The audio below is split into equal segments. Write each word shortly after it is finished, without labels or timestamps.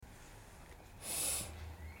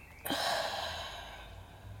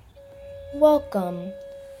Welcome.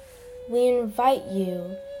 We invite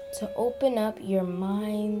you to open up your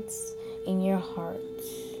minds and your hearts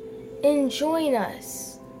and join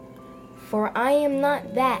us, for I am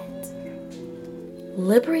not that.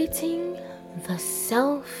 Liberating the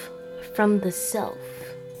self from the self.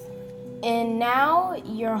 And now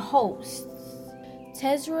your hosts,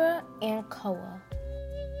 Tezra and Koa.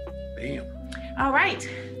 Bam. All right.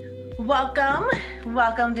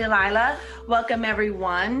 Welcome, Delilah. Welcome,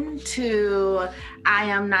 everyone, to I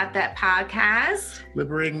Am Not That podcast.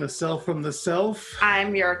 Liberating the self from the self.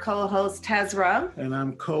 I'm your co-host, Tezra. And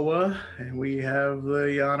I'm Koa, and we have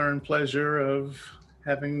the honor and pleasure of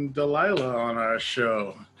having Delilah on our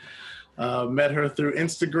show. Met her through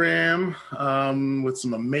Instagram with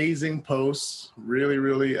some amazing posts,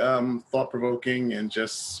 really thought-provoking and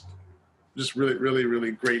just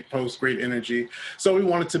really great posts, great energy. So we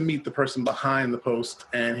wanted to meet the person behind the post,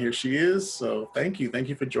 and here she is. So thank you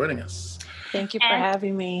for joining us. Thank you for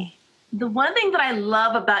having me. The one thing that I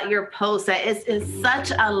love about your post that is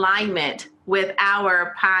such alignment with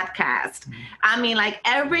our podcast. I mean, like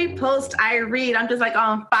every post I read, I'm just like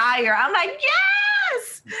on fire. I'm like,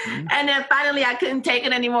 yes! Mm-hmm. And then finally I couldn't take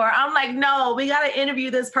it anymore. I'm like, no, we got to interview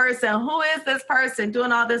this person. Who is this person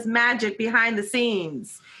doing all this magic behind the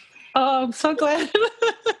scenes? Oh, I'm so glad.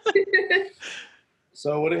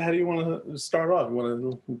 So how do you want to start off? You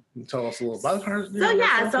want to tell us a little about her?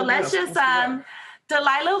 So let's just,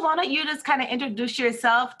 Delilah, why don't you just kind of introduce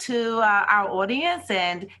yourself to our audience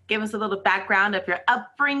and give us a little background of your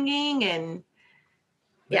upbringing and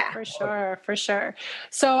yeah. For sure.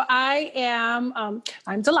 So I'm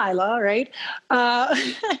Delilah, right?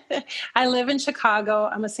 I live in Chicago.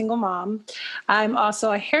 I'm a single mom. I'm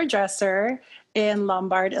also a hairdresser in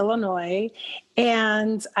Lombard, Illinois.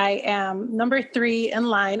 And I am number 3 in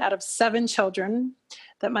line out of 7 children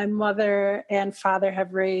that my mother and father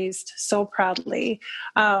have raised so proudly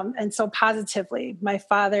and so positively. My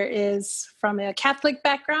father is from a Catholic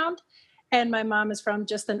background, and my mom is from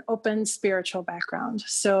just an open spiritual background.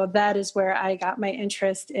 So that is where I got my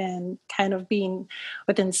interest in kind of being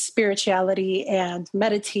within spirituality and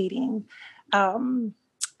meditating.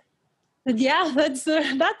 That's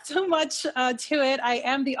not too much to it. I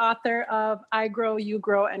am the author of I Grow, You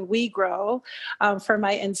Grow, and We Grow for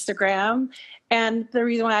my Instagram. And the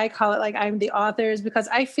reason why I call it like I'm the author is because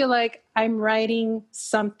I feel like I'm writing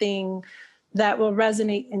something that will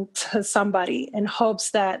resonate into somebody in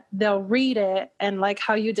hopes that they'll read it. And like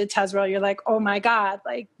how you did, Tezra, you're like, oh my God,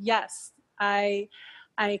 like, yes, I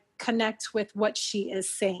connect with what she is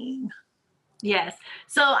saying. Yes.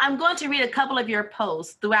 So I'm going to read a couple of your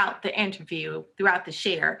posts throughout the interview, throughout the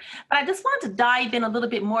share. But I just wanted to dive in a little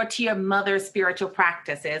bit more to your mother's spiritual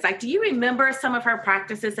practices. Like, do you remember some of her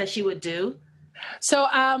practices that she would do? So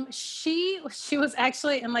she was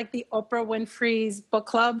actually in like the Oprah Winfrey's book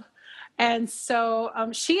club. And so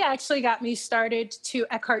she actually got me started to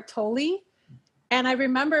Eckhart Tolle. And I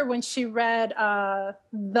remember when she read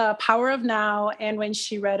The Power of Now and when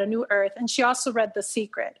she read A New Earth, and she also read The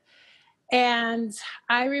Secret. And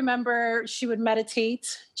I remember she would meditate.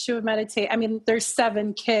 I mean, there's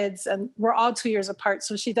 7 kids and we're all 2 years apart.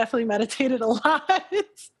 So she definitely meditated a lot.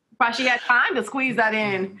 But she had time to squeeze that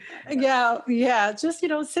in. Yeah. Just,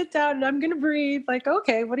 sit down and I'm going to breathe. Like,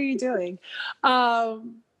 okay, what are you doing?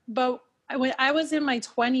 But when I was in my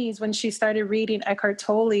 20s, when she started reading Eckhart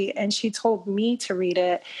Tolle, and she told me to read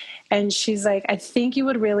it, and she's like, I think you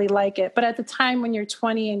would really like it. But at the time when you're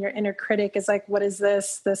 20 and your inner critic is like, what is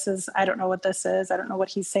this? I don't know what this is. I don't know what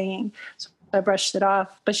he's saying. So I brushed it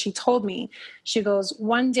off. But she told me, she goes,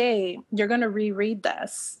 one day you're going to reread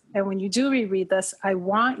this. And when you do reread this, I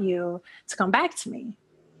want you to come back to me.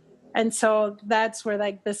 And so that's where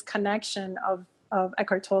like this connection of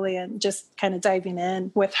Eckhart Tolle and just kind of diving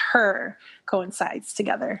in with her coincides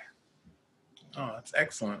together. Oh, that's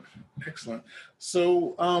excellent.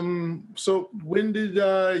 So, so when did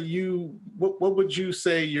what would you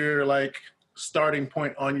say your like starting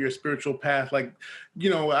point on your spiritual path? Like,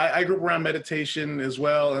 I grew up around meditation as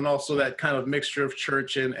well, and also that kind of mixture of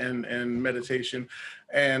church and meditation.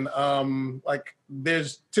 And like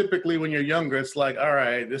there's typically when you're younger, it's like, all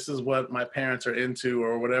right, this is what my parents are into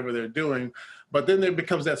or whatever they're doing. But then there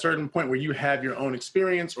becomes that certain point where you have your own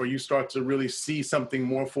experience or you start to really see something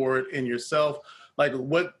more for it in yourself. Like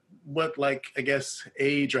what like, I guess,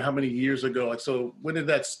 age or how many years ago? Like, so when did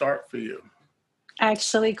that start for you?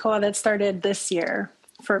 Actually, Koa, that started this year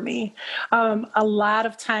for me. A lot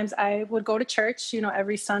of times I would go to church,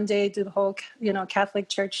 every Sunday, do the whole, Catholic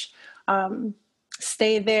church,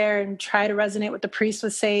 stay there and try to resonate what the priest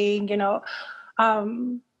was saying,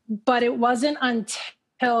 but it wasn't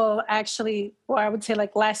until until actually, well, I would say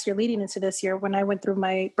like last year leading into this year, when I went through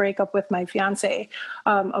my breakup with my fiance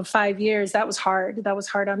of 5 years. That was hard. That was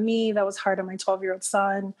hard on me. That was hard on my 12-year-old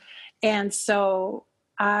son. And so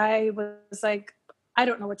I was like, I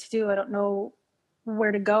don't know what to do. I don't know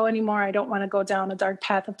where to go anymore. I don't want to go down a dark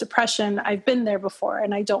path of depression. I've been there before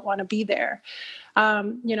and I don't want to be there.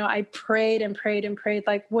 I prayed and prayed and prayed,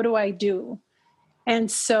 like, what do I do?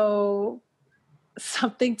 And so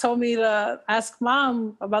something told me to ask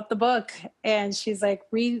Mom about the book. And she's like,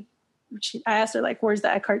 I asked her, like, where's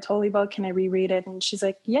the Eckhart Tolle book? Can I reread it? And she's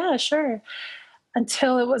like, yeah, sure.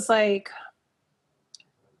 Until it was like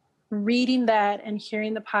reading that and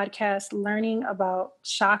hearing the podcast, learning about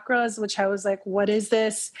chakras, which I was like, what is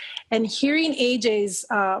this? And hearing AJ's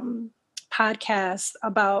podcast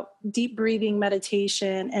about deep breathing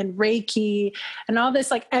meditation and Reiki and all this,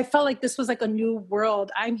 like, I felt like this was like a new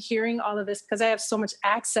world. I'm hearing all of this because I have so much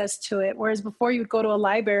access to it. Whereas before, you'd go to a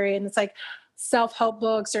library and it's like self-help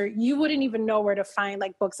books, or you wouldn't even know where to find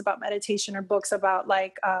like books about meditation or books about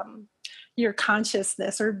like your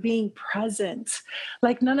consciousness or being present.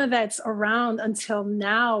 Like none of that's around until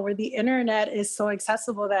now, where the internet is so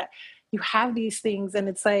accessible that you have these things. And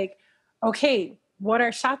it's like, okay, what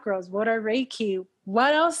are chakras? What are Reiki?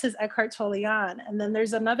 What else is Eckhart Tolle on? And then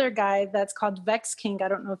there's another guy that's called Vex King. I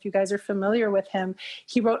don't know if you guys are familiar with him.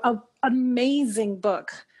 He wrote an amazing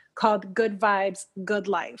book called Good Vibes, Good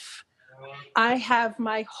Life. I have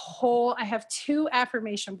 2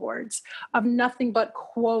 affirmation boards of nothing but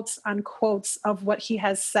quotes on quotes of what he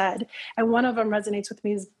has said. And one of them resonates with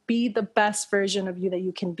me, is be the best version of you that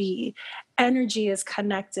you can be. Energy is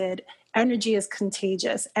connected. Energy is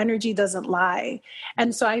contagious. Energy doesn't lie.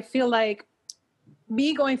 And so I feel like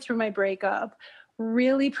me going through my breakup,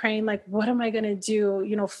 really praying, like, what am I going to do?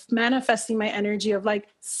 Manifesting my energy of like,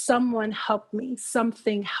 someone help me,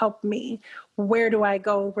 something help me. Where do I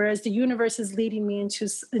go? Whereas the universe is leading me into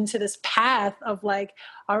this path of like,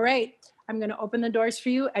 all right, I'm going to open the doors for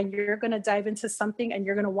you and you're going to dive into something and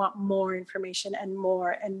you're going to want more information and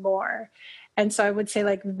more and more. And so I would say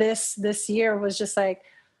like this year was just like,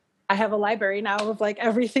 I have a library now of like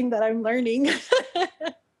everything that I'm learning.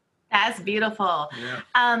 That's beautiful. Yeah.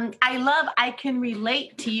 I can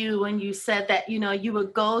relate to you when you said that, you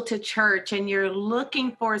would go to church and you're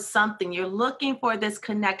looking for something, you're looking for this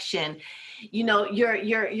connection,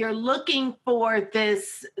 you're looking for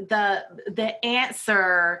this, the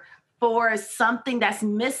answer for something that's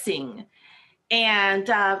missing. And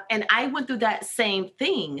I went through that same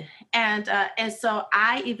thing. And so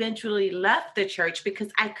I eventually left the church because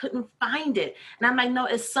I couldn't find it. And I'm like, no,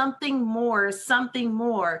 it's something more.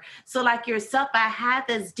 So like yourself, I had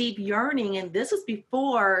this deep yearning, and this was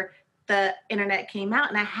before the internet came out,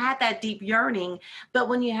 and I had that deep yearning. But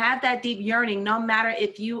when you have that deep yearning, no matter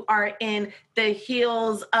if you are in the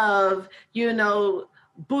hills of,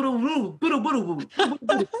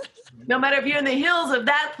 no matter if you're in the hills of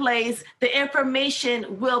that place, the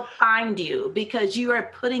information will find you because you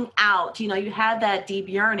are putting out, you have that deep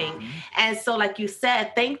yearning. Mm-hmm. And so like you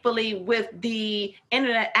said, thankfully with the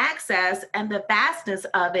internet access and the vastness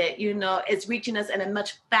of it, it's reaching us at a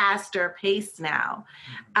much faster pace now.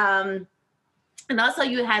 And also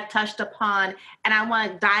you had touched upon, and I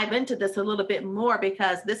want to dive into this a little bit more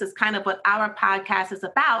because this is kind of what our podcast is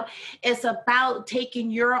about. It's about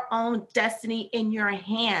taking your own destiny in your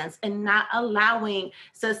hands and not allowing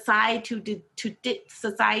society to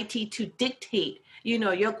dictate,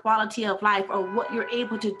 your quality of life or what you're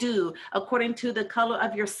able to do according to the color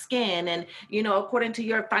of your skin and, according to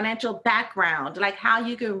your financial background, like how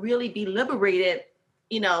you can really be liberated,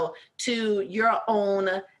 to your own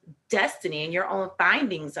destiny and your own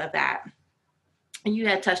findings of that. And you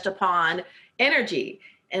had touched upon energy.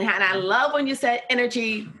 And I love when you said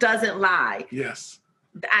energy doesn't lie. Yes.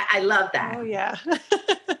 I love that. Oh, yeah.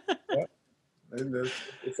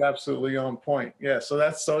 It's absolutely on point. Yeah. So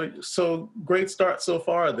that's so great start so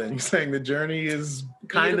far then. You're saying the journey is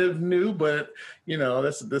kind of new, but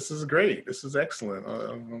this is great. This is excellent.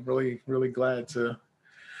 I'm really, really glad to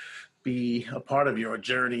be a part of your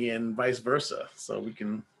journey and vice versa. So we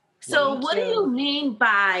can. So what do you mean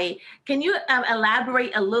by, can you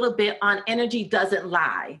elaborate a little bit on energy doesn't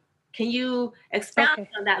lie? Can you expound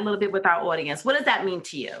on that a little bit with our audience? What does that mean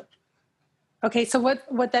to you? Okay, so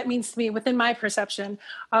what that means to me within my perception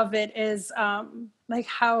of it is like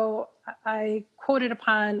how I quoted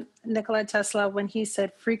upon Nikola Tesla when he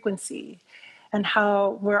said frequency, and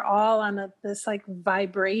how we're all on this like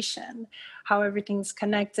vibration, how everything's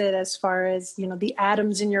connected as far as, the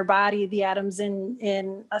atoms in your body, the atoms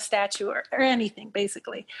in a statue or anything,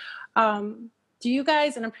 basically. do you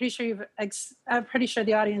guys, and I'm pretty sure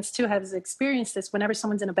the audience too has experienced this, whenever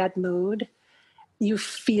someone's in a bad mood, you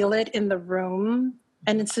feel it in the room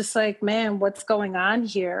and it's just like, man, what's going on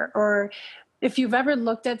here? Or if you've ever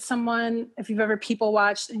looked at someone, if you've ever people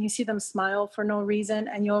watched and you see them smile for no reason,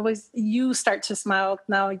 and you start to smile,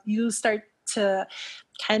 now you start to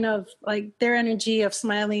kind of like their energy of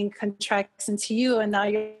smiling contracts into you, and now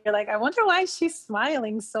you're like, I wonder why she's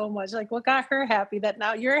smiling so much, like what got her happy that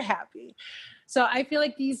now you're happy. So I feel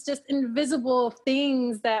like these just invisible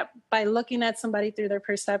things that by looking at somebody through their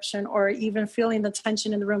perception or even feeling the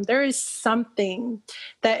tension in the room, there is something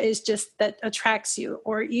that is just that attracts you,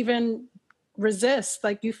 or even resist,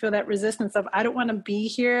 like you feel that resistance of, I don't want to be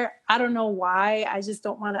here. I don't know why. I just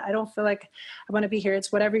don't want to, I don't feel like I want to be here.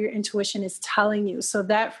 It's whatever your intuition is telling you. So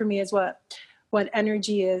that for me is what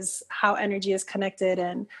energy is, how energy is connected,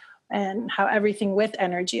 and how everything with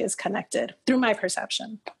energy is connected through my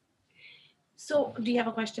perception. So do you have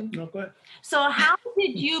a question? No, go ahead. So how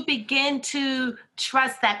did you begin to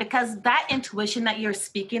trust that? Because that intuition that you're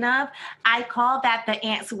speaking of, I call that the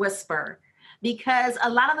ant's whisper, because a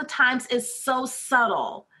lot of the times it's so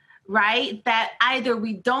subtle, right? That either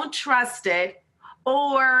we don't trust it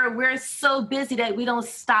or we're so busy that we don't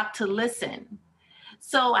stop to listen.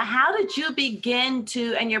 So how did you begin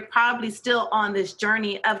to, and you're probably still on this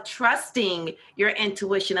journey of trusting your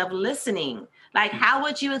intuition, of listening? Like, how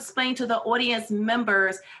would you explain to the audience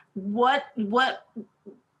members what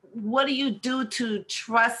do you do to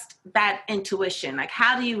trust that intuition? Like,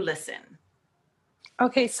 how do you listen?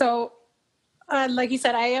 Okay, so like you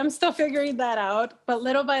said, I am still figuring that out, but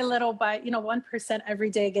little by little, by 1% every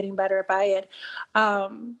day, getting better by it.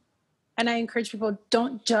 And I encourage people,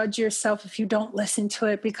 don't judge yourself if you don't listen to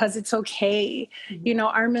it, because it's okay. Mm-hmm.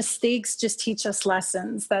 Our mistakes just teach us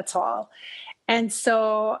lessons. That's all. And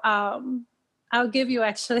so I'll give you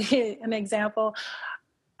actually an example.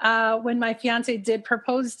 When my fiance did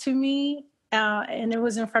propose to me, and it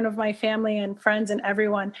was in front of my family and friends and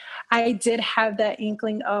everyone, I did have that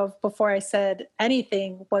inkling of, before I said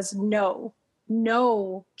anything, was no.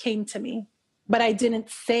 No came to me, but I didn't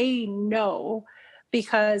say no,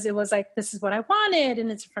 because it was like, this is what I wanted,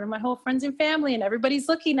 and it's in front of my whole friends and family, and everybody's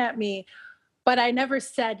looking at me. But I never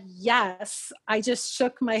said yes. I just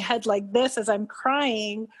shook my head like this as I'm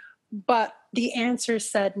crying, but the answer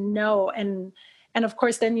said no. And of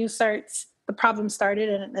course, then the problem started,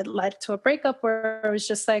 and it led to a breakup where it was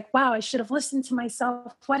just like, wow, I should have listened to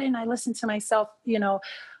myself. Why didn't I listen to myself?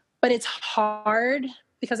 But it's hard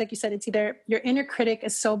because, like you said, it's either your inner critic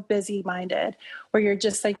is so busy minded, where you're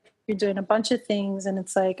just like, you're doing a bunch of things. And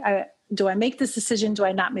it's like, do I make this decision? Do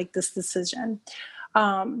I not make this decision?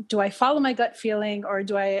 Do I follow my gut feeling, or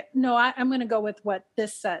I'm going to go with what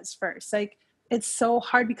this says first. Like, it's so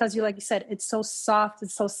hard because like you said, it's so soft.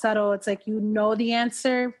 It's so subtle. It's like, the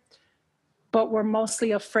answer, but we're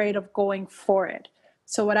mostly afraid of going for it.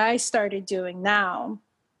 So what I started doing now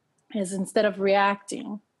is, instead of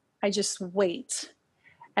reacting, I just wait,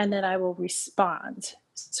 and then I will respond.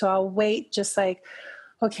 So I'll wait, just like,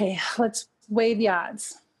 okay, let's weigh the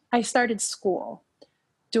odds. I started school.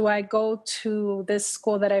 Do I go to this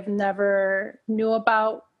school that I've never knew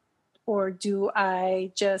about, or do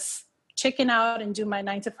I just chicken out and do my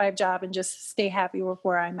 9-to-5 job and just stay happy with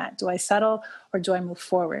where I'm at? Do I settle, or do I move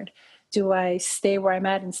forward? Do I stay where I'm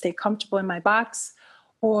at and stay comfortable in my box,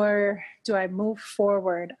 or do I move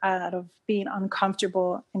forward out of being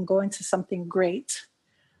uncomfortable and go into something great?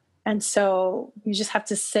 And so you just have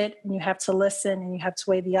to sit, and you have to listen, and you have to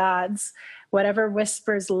weigh the odds. Whatever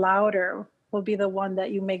whispers louder will be the one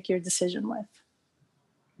that you make your decision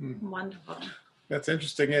with. Wonderful. That's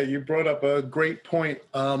interesting. Yeah, you brought up a great point.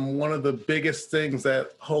 One of the biggest things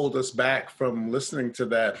that hold us back from listening to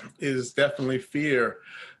that is definitely fear.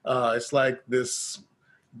 It's like this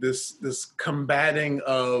combating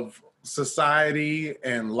of society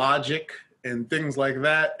and logic and things like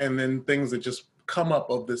that, and then things that just come up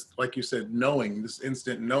of this, like you said, knowing, this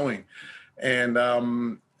instant knowing.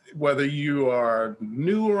 And whether you are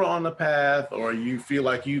newer on the path, or you feel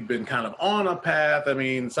like you've been kind of on a path, I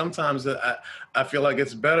mean, sometimes I feel like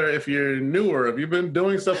it's better if you're newer. If you've been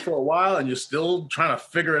doing stuff for a while and you're still trying to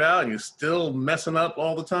figure it out and you're still messing up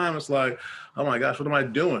all the time, it's like, oh my gosh, what am I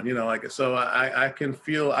doing? So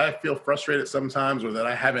I feel frustrated sometimes, or that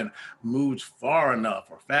I haven't moved far enough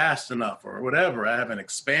or fast enough or whatever. I haven't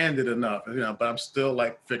expanded enough, but I'm still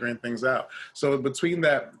like figuring things out. So between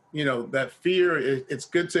that, that fear, it's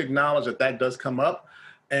good to acknowledge that does come up,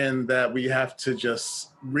 and that we have to just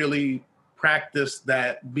really practice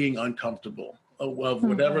that being uncomfortable of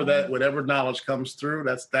whatever knowledge comes through.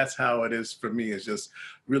 That's how it is for me, is just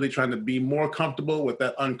really trying to be more comfortable with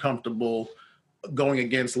that uncomfortable going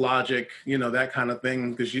against logic, that kind of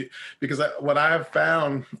thing. What I have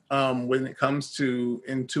found when it comes to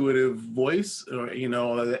intuitive voice, or,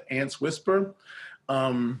 the ant's whisper,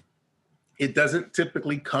 it doesn't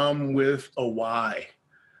typically come with a why.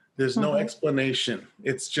 There's no explanation.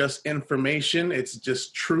 It's just information. It's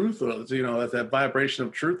just truth, or that vibration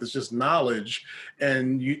of truth. It's just knowledge,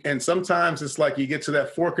 and sometimes it's like you get to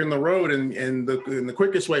that fork in the road, and the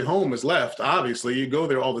quickest way home is left. Obviously, you go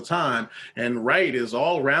there all the time, and right is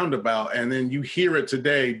all roundabout, and then you hear it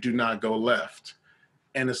today: do not go left,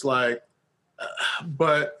 and it's like.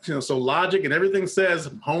 But so logic and everything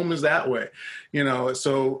says home is that way,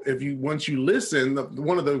 so once you listen,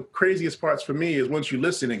 one of the craziest parts for me is once you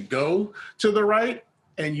listen and go to the right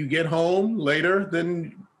and you get home later,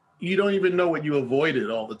 then you don't even know what you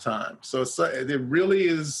avoided all the time. So it really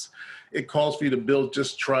is, it calls for you to build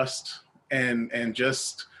just trust and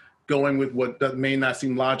just going with what may not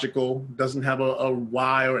seem logical, doesn't have a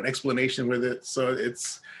why or an explanation with it. So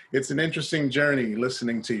it's an interesting journey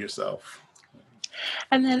listening to yourself.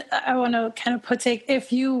 And then I want to kind of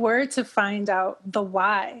if you were to find out the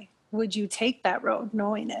why, would you take that road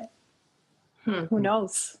knowing it? Who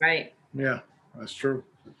knows? Right. Yeah, that's true.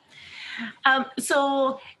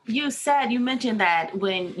 So you mentioned that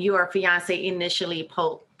when your fiance initially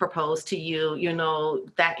proposed to you,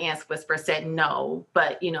 that ant's whisper said no,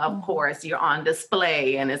 but, of course you're on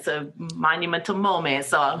display and it's a monumental moment.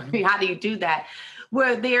 So how do you do that?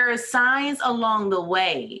 Were there signs along the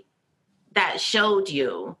way that showed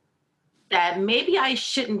you that maybe I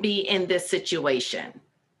shouldn't be in this situation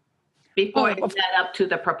before it led up to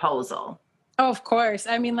the proposal? Oh, of course.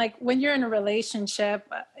 I mean, like when you're in a relationship,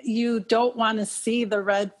 you don't want to see the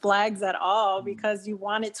red flags at all because you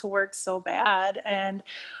want it to work so bad. And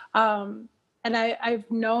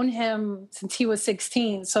I've known him since he was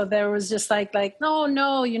 16. So there was just like,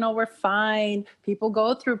 no, we're fine. People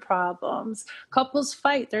go through problems. Couples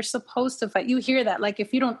fight. They're supposed to fight. You hear that. Like,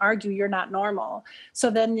 if you don't argue, you're not normal.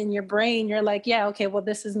 So then in your brain, you're like, yeah, okay, well,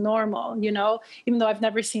 this is normal, even though I've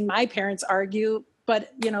never seen my parents argue,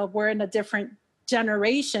 but, we're in a different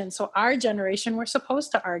generation. So our generation, we're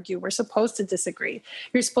supposed to argue. We're supposed to disagree.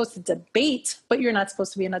 You're supposed to debate, but you're not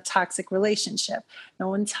supposed to be in a toxic relationship. No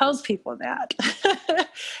one tells people that.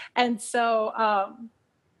 And so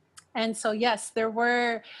yes, there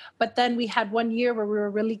were, but then we had 1 year where we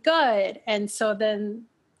were really good. And so then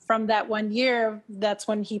from that 1 year, that's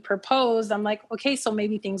when he proposed. I'm like, okay, so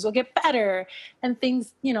maybe things will get better, and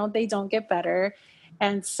things, they don't get better.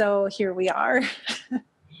 And so here we are.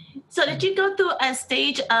 So did you go through a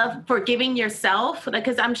stage of forgiving yourself?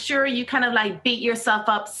 Because I'm sure you kind of like beat yourself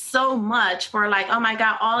up so much for like, oh my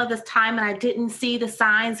God, all of this time and I didn't see the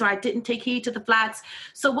signs or I didn't take heed to the flags.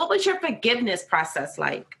 So what was your forgiveness process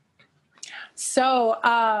like? So,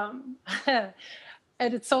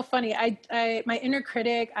 and it's so funny. I my inner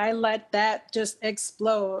critic, I let that just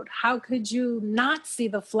explode. How could you not see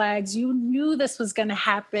the flags? You knew this was going to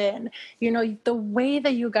happen. The way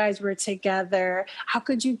that you guys were together. How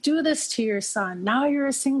could you do this to your son? Now you're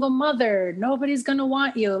a single mother. Nobody's going to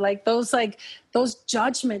want you. Those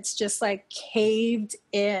judgments just like caved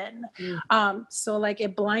in. So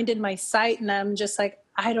it blinded my sight, and I'm just like,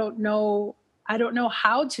 I don't know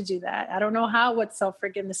how to do that. I don't know what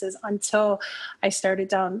self-forgiveness is until I started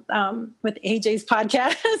down with AJ's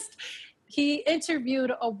podcast. He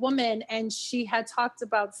interviewed a woman, and she had talked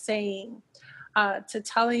about saying to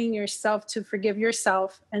telling yourself to forgive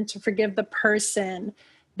yourself and to forgive the person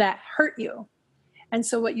that hurt you. And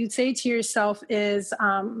so what you'd say to yourself is,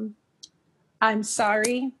 I'm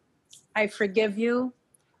sorry, I forgive you,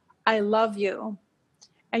 I love you.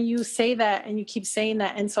 And you say that and you keep saying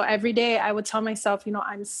that. And so every day I would tell myself,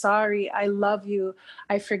 I'm sorry, I love you,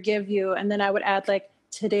 I forgive you. And then I would add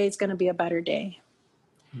today's going to be a better day.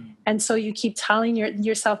 And so you keep telling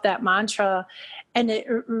yourself that mantra, and it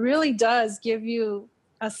really does give you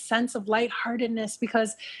a sense of lightheartedness,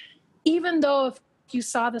 because even though if you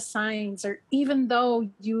saw the signs, or even though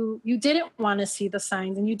you didn't want to see the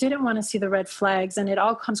signs and you didn't want to see the red flags, and it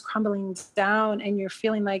all comes crumbling down and you're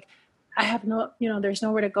feeling like, I have there's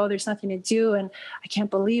nowhere to go. There's nothing to do. And I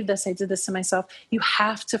can't believe this. I did this to myself. You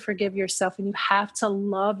have to forgive yourself, and you have to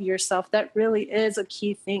love yourself. That really is a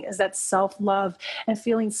key thing, is that self-love and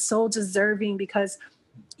feeling so deserving, because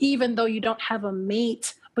even though you don't have a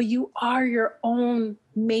mate, but you are your own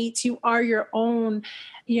mate. You are your own,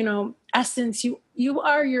 essence. You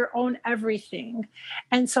are your own everything.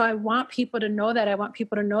 And so I want people to know that. I want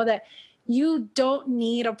people to know that You don't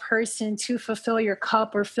need a person to fulfill your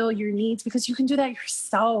cup or fill your needs, because you can do that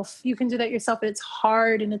yourself. You can do that yourself. But it's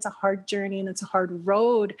hard, and it's a hard journey, and it's a hard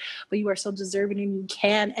road, but you are so deserving, and you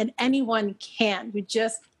can, and anyone can. You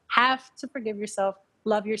just have to forgive yourself,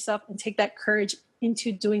 love yourself, and take that courage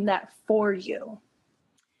into doing that for you.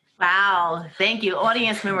 Wow. Thank you,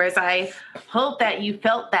 audience members. I hope that you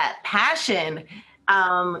felt that passion,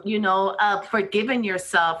 of forgiving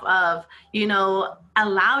yourself, of,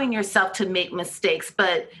 allowing yourself to make mistakes,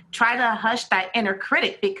 but try to hush that inner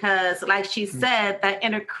critic, because like she said, that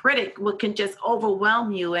inner critic can just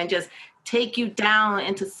overwhelm you and just take you down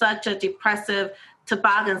into such a depressive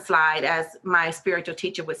toboggan slide, as my spiritual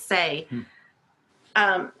teacher would say.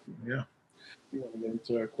 Yeah. You want to get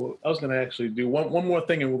into our quote? I was going to actually do one more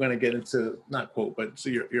thing, and we're going to get into, not quote, but so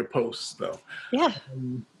your posts, though. Yeah.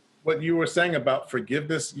 What you were saying about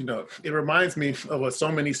forgiveness, it reminds me of what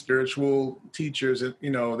so many spiritual teachers,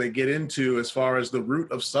 they get into, as far as the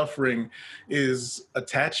root of suffering is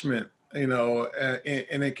attachment,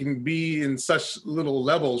 and it can be in such little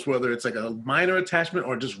levels, whether it's like a minor attachment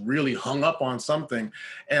or just really hung up on something.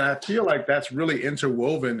 And I feel like that's really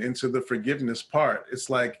interwoven into the forgiveness part. It's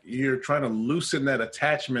like you're trying to loosen that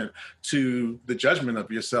attachment to the judgment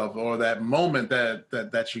of yourself, or that moment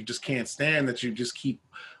that you just can't stand, that you just keep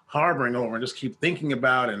harboring over and just keep thinking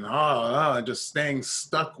about, and just staying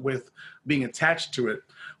stuck with being attached to it.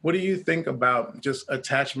 What do you think about just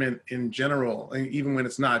attachment in general, and even when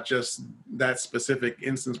it's not just that specific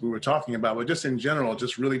instance we were talking about, but just in general,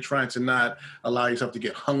 just really trying to not allow yourself to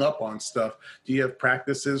get hung up on stuff? Do you have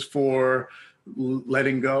practices for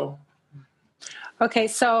letting go? Okay,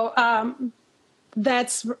 so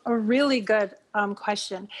that's a really good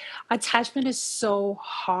question. Attachment is so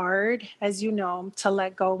hard, as you know, to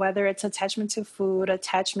let go, whether it's attachment to food,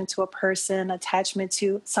 attachment to a person, attachment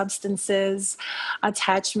to substances,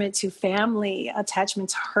 attachment to family, attachment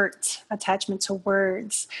to hurt, attachment to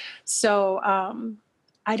words. So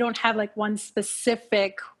I don't have like one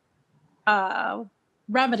specific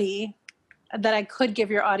remedy that I could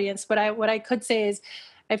give your audience, but what I could say is,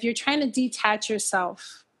 if you're trying to detach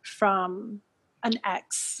yourself from an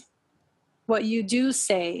ex, what you do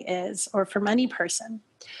say is, or from any person,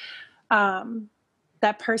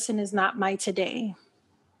 that person is not my today.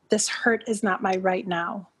 This hurt is not my right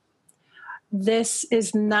now. This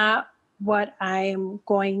is not what I'm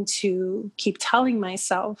going to keep telling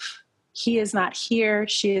myself. He is not here.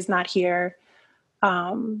 She is not here.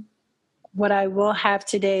 What I will have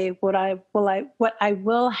today, what I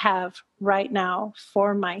will have right now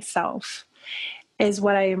for myself, is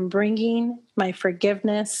what I am bringing, my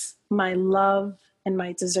forgiveness, my love, and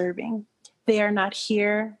my deserving. They are not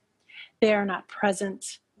here. They are not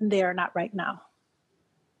present. They are not right now.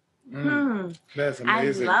 That's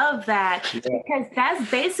amazing. I love that, because that's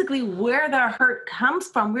basically where the hurt comes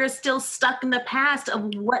from. We're still stuck in the past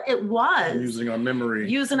of what it was. Using our memory.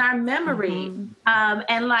 Mm-hmm.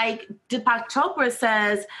 And like Deepak Chopra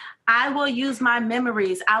says, I will use my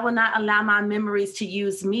memories. I will not allow my memories to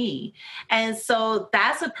use me. And so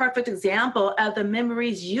that's a perfect example of the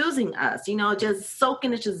memories using us, just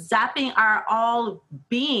soaking it, just zapping our all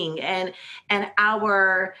being and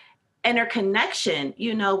our interconnection,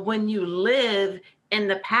 when you live in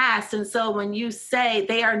the past. And so when you say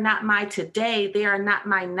they are not my today, they are not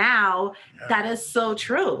my now, that is so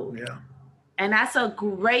true. Yeah. And that's a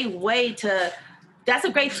great that's a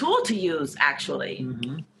great tool to use, actually.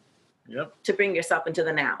 Mm-hmm. Yep. To bring yourself into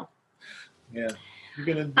the now. Yeah. You're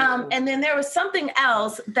gonna do and then there was something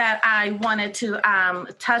else that I wanted to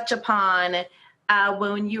touch upon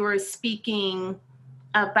when you were speaking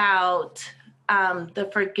about the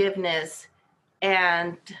forgiveness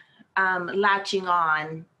and latching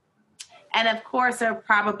on. And of course, it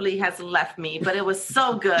probably has left me, but it was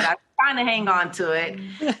so good. I'm trying to hang on to it.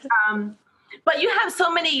 But you have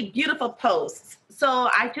so many beautiful posts. So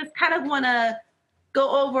I just kind of want to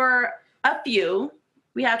go over a few.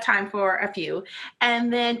 We have time for a few,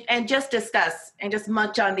 and just discuss and just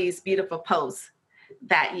munch on these beautiful posts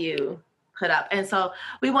that you put up. And so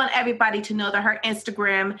we want everybody to know that her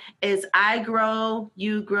Instagram is I grow,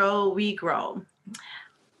 you grow, we grow.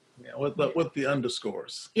 Yeah, with the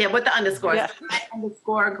underscores. Yeah, with the underscores. Yeah. I _ grow _ you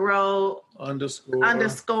 _ grow _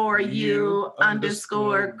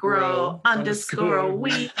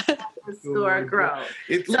 we _ grow.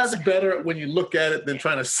 It looks better when you look at it than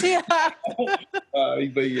trying to see.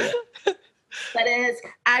 But yeah. But it is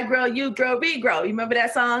I grow, you grow, we grow. You remember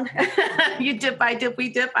that song? You dip, I dip, we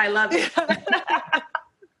dip. I love it.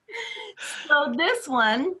 So this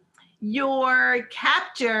one, your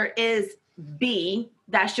capture is B.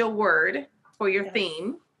 That's your word for your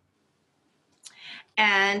theme.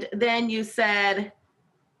 And then you said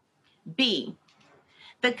be,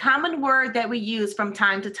 the common word that we use from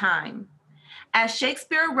time to time. As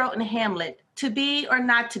Shakespeare wrote in Hamlet, to be or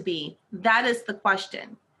not to be, that is the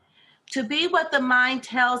question. To be what the mind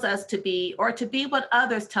tells us to be, or to be what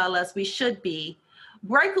others tell us we should be,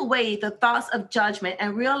 break away the thoughts of judgment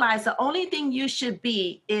and realize the only thing you should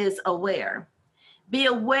be is aware. Be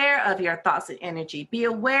aware of your thoughts and energy. Be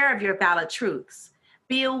aware of your valid truths.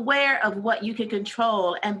 Be aware of what you can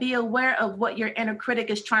control, and be aware of what your inner critic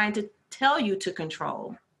is trying to tell you to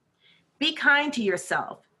control. Be kind to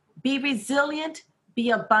yourself. Be resilient. Be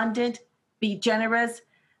abundant. Be generous.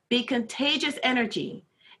 Be contagious energy.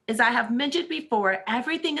 As I have mentioned before,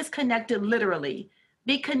 everything is connected literally.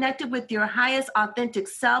 Be connected with your highest authentic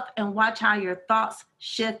self and watch how your thoughts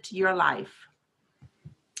shift your life.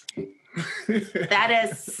 That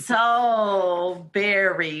is so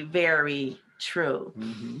very, very true.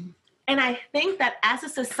 Mm-hmm. And I think that as a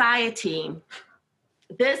society,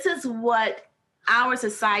 this is what our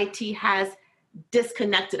society has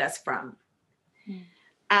disconnected us from.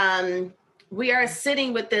 We are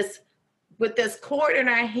sitting with this cord in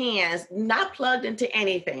our hands, not plugged into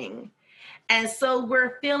anything. And so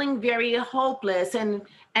we're feeling very hopeless and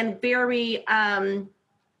very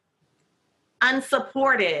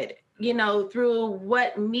unsupported, through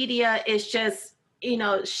what media is just,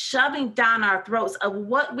 shoving down our throats of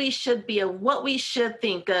what we should be, of what we should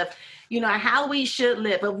think of, how we should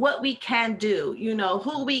live, of what we can do,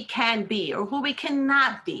 who we can be or who we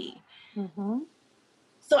cannot be. Mm-hmm.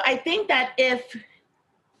 So I think that if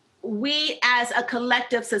we as a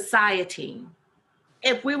collective society,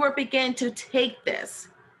 if we were begin to take this,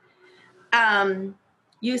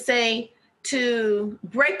 you say to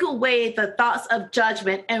break away the thoughts of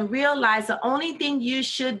judgment and realize the only thing you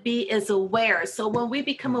should be is aware. So when we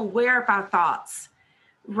become aware of our thoughts,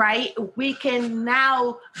 right, we can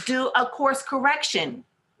now do a course correction.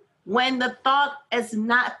 When the thought is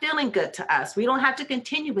not feeling good to us, we don't have to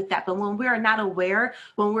continue with that. But when we are not aware,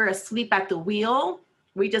 when we're asleep at the wheel,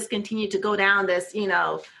 we just continue to go down this,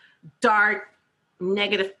 dark,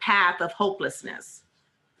 negative path of hopelessness.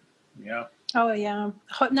 Yeah. Oh, yeah.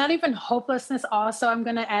 Not even hopelessness. Also, I'm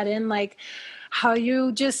going to add in how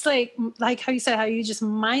you just like how you said, how you just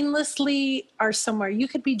mindlessly are somewhere. You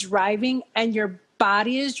could be driving and your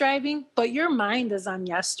body is driving, but your mind is on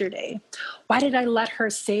yesterday. Why did I let her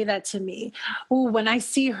say that to me? Oh, when I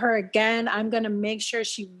see her again, I'm going to make sure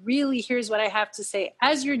she really hears what I have to say.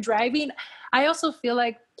 As you're driving, I also feel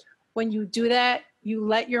like when you do that, you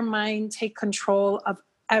let your mind take control of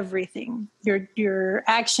everything, your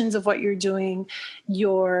actions of what you're doing,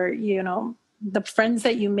 your, the friends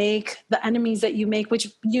that you make, the enemies that you make, which,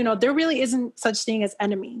 there really isn't such thing as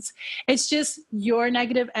enemies. It's just your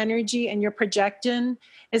negative energy and your projection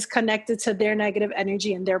is connected to their negative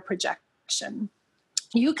energy and their projection.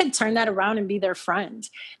 You could turn that around and be their friend.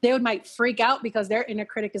 They might freak out because their inner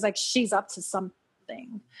critic is like, she's up to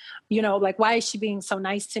something, why is she being so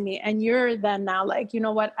nice to me? And you're then now like, you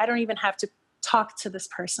know what? I don't even have to talk to this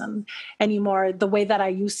person anymore the way that I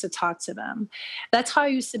used to talk to them. That's how I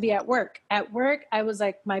used to be at work. At work, I was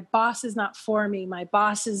like, my boss is not for me. My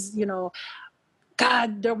boss is,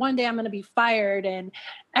 God, one day I'm going to be fired and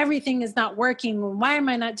everything is not working. Why am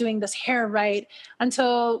I not doing this hair right?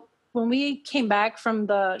 Until when we came back from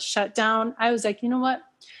the shutdown, I was like, you know what?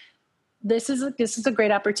 This is a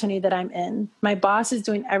great opportunity that I'm in. My boss is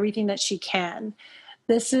doing everything that she can.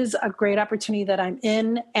 This is a great opportunity that I'm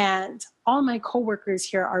in, and all my coworkers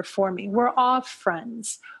here are for me. We're all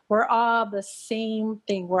friends. We're all the same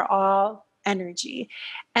thing. We're all energy.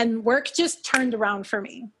 And work just turned around for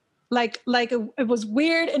me. It was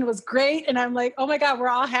weird and it was great. And I'm like, oh my God, we're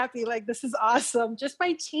all happy. This is awesome. Just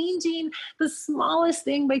by changing the smallest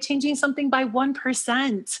thing, by changing something by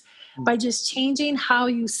 1%, by just changing how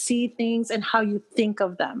you see things and how you think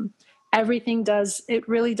of them. Everything it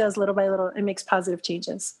really does little by little. It makes positive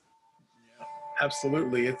changes. Yeah,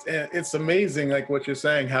 absolutely. It's amazing. Like what you're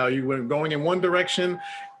saying, how you were going in one direction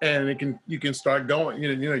and you can start going,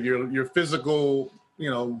 your physical,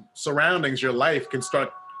 surroundings, your life can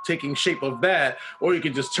start taking shape of that, or you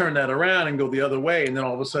can just turn that around and go the other way. And then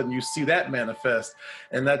all of a sudden you see that manifest.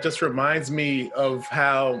 And that just reminds me of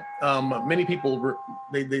how many people,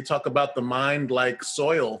 they talk about the mind like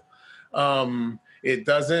soil. It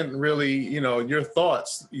doesn't really, your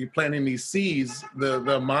thoughts, you're planting these seeds,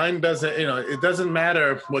 the mind doesn't, it doesn't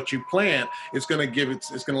matter what you plant, it's going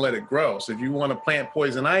to let it grow. So if you want to plant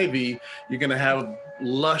poison ivy, you're going to have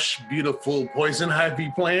lush, beautiful poison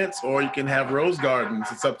ivy plants, or you can have rose gardens.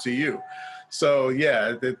 It's up to you. So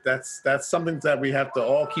yeah, that's something that we have to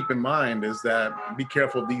all keep in mind, is that be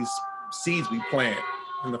careful of these seeds we plant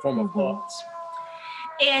in the form of thoughts.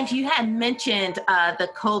 And you had mentioned the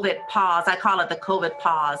COVID pause. I call it the COVID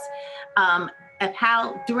pause. Of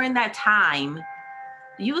how during that time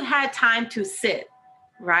you had time to sit,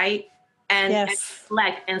 right? And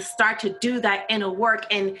reflect and start to do that inner work.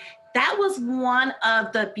 And that was one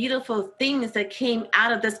of the beautiful things that came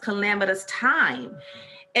out of this calamitous time,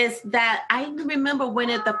 is that I remember when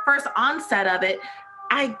at the first onset of it,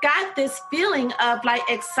 I got this feeling of like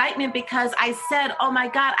excitement because I said, oh my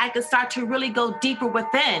God, I could start to really go deeper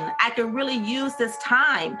within. I could really use this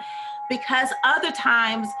time, because other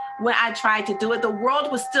times when I tried to do it, the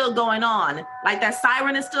world was still going on. Like that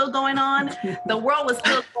siren is still going on. The world was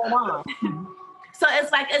still going on. So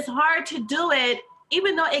it's like, it's hard to do it,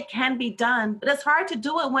 even though it can be done, but it's hard to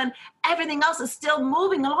do it when everything else is still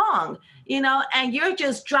moving along, and you're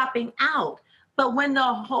just dropping out. But when the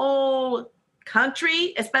whole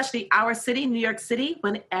country, especially our city, New York City,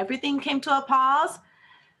 when everything came to a pause,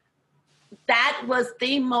 that was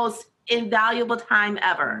the most invaluable time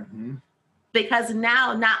ever. Because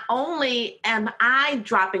now not only am I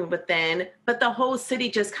dropping within, but the whole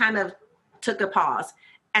city just kind of took a pause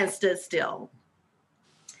and stood still.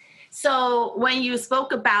 So when you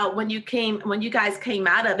spoke about when you guys came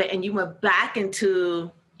out of it and you went back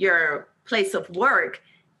into your place of work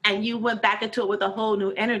and you went back into it with a whole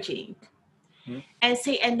new energy.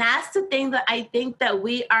 And that's the thing that I think that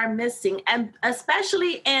we are missing, and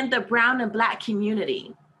especially in the brown and Black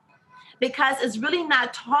community, because it's really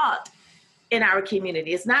not taught in our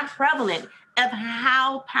community. It's not prevalent of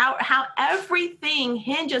how everything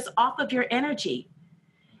hinges off of your energy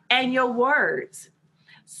and your words.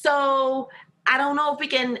 So I don't know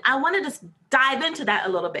if I want to just dive into that a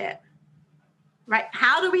little bit, right?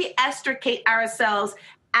 How do we extricate ourselves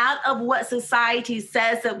out of what society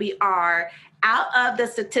says that we are, out of the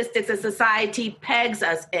statistics that society pegs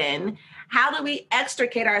us in? How do we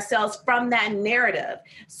extricate ourselves from that narrative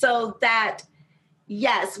so that,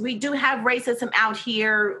 yes, we do have racism out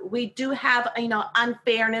here. We do have,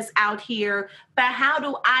 unfairness out here. But how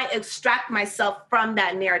do I extract myself from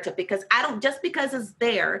that narrative? Because just because it's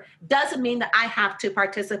there doesn't mean that I have to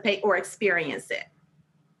participate or experience it.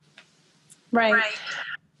 Right.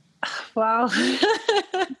 Wow.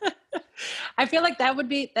 I feel like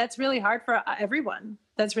that's really hard for everyone.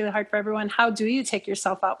 That's really hard for everyone. How do you take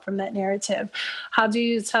yourself out from that narrative? How do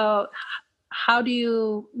you,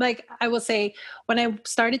 like, I will say, when I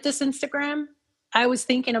started this Instagram, I was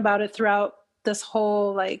thinking about it throughout this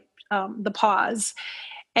whole, the pause.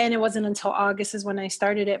 And it wasn't until August is when I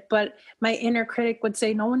started it. But my inner critic would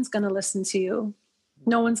say, no one's going to listen to you.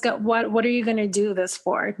 No one's got, what are you going to do this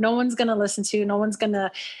for? No one's going to listen to you. No one's going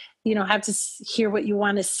to, have to hear what you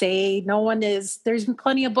want to say. There's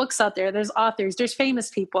plenty of books out there. There's authors, there's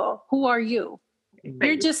famous people. Who are you?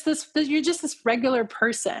 You're just this regular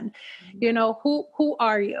person, who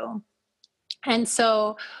are you? And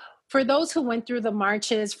so for those who went through the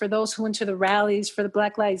marches, for those who went to the rallies, for the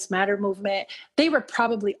Black Lives Matter movement, they were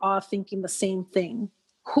probably all thinking the same thing.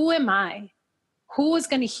 Who am I? Who is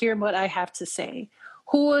going to hear what I have to say?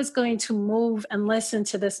 Who is going to move and listen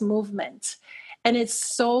to this movement? And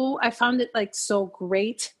I found it so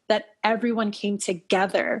great that everyone came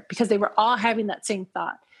together because they were all having that same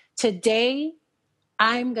thought. Today,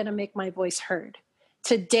 I'm going to make my voice heard.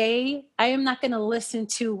 Today, I am not going to listen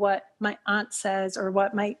to what my aunt says or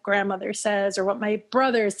what my grandmother says or what my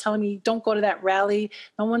brother is telling me. Don't go to that rally.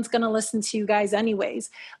 No one's going to listen to you guys anyways.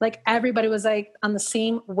 Everybody was on the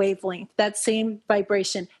same wavelength, that same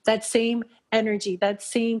vibration, that same energy, that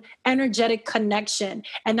same energetic connection.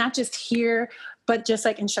 And not just here, but just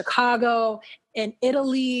in Chicago and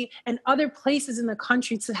Italy and other places in the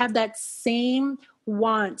country, to have that same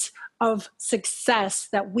want of success,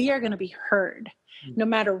 that we are going to be heard. No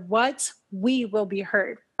matter what, we will be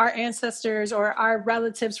heard. Our ancestors or our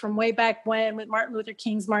relatives from way back when with Martin Luther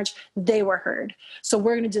King's march, they were heard. So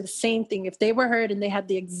we're going to do the same thing. If they were heard and they had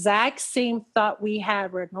the exact same thought we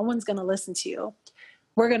had, where no one's going to listen to you,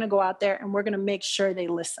 we're going to go out there and we're going to make sure they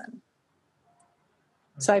listen.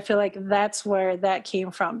 So I feel like that's where that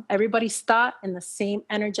came from. Everybody's thought and the same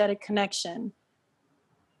energetic connection.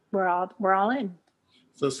 We're all in.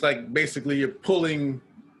 So it's basically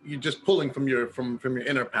you're just pulling from your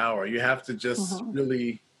inner power. You have to just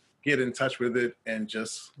really get in touch with it and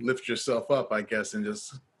just lift yourself up, I guess, and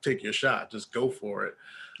just take your shot. Just go for it.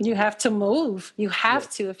 You have to move. You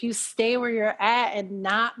have to. If you stay where you're at and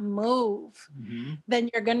not move,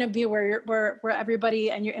 then you're going to be where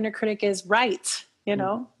everybody and your inner critic is right,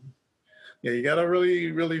 Yeah, you gotta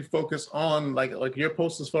really focus on like your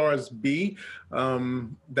post as far as B.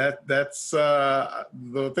 That's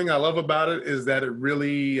the thing I love about it is that it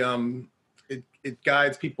really it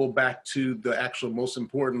guides people back to the actual most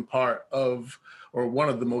important part of, or one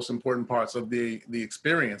of the most important parts of the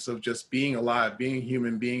experience of just being alive, being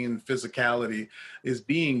human, being in physicality is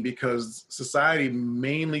being, because society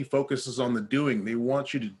mainly focuses on the doing. They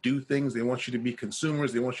want you to do things. They want you to be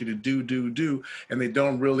consumers. They want you to do, and they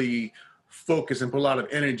don't really focus and put a lot of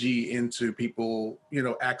energy into people,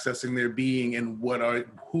 accessing their being and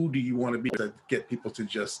who do you want to be, to get people to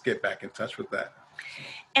just get back in touch with that.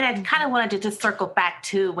 And I kind of wanted to just circle back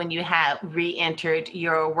to when you had re-entered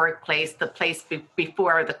your workplace, the place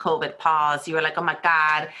before the COVID pause. You were like, oh my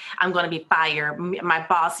God, I'm going to be fired. My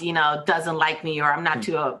boss, doesn't like me, or I'm not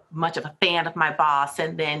too much of a fan of my boss.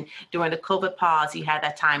 And then during the COVID pause, you had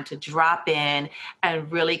that time to drop in and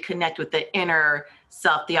really connect with the inner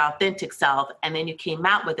self, the authentic self. And then you came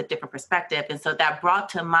out with a different perspective. And so that brought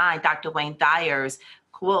to mind Dr. Wayne Dyer's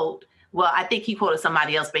quote. Well, I think he quoted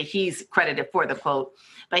somebody else, but he's credited for the quote.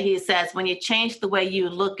 But he says, when you change the way you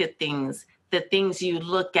look at things, the things you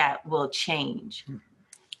look at will change.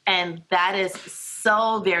 And that is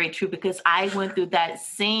so very true, because I went through that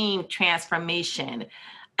same transformation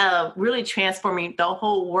of really transforming the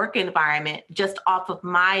whole work environment just off of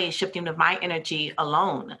my shifting of my energy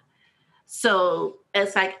alone. So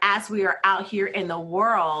it's like, as we are out here in the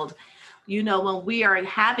world, when we are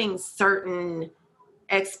having certain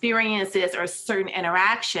experiences or certain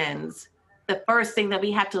interactions, the first thing that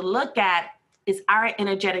we have to look at is our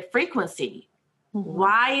energetic frequency. Mm-hmm.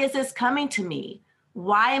 Why is this coming to me?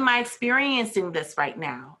 Why am I experiencing this right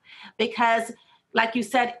now? Because, like you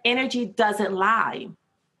said, energy doesn't lie.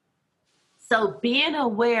 So being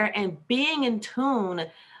aware and being in tune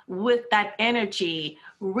with that energy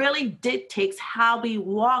really dictates how we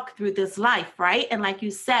walk through this life, right? And like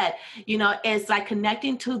you said, it's like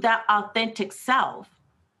connecting to that authentic self.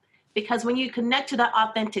 Because when you connect to that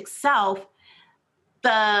authentic self,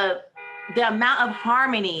 the amount of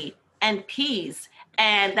harmony and peace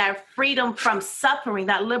and that freedom from suffering,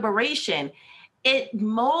 that liberation, it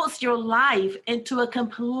molds your life into a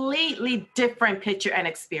completely different picture and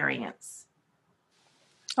experience.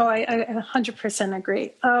 Oh, I 100%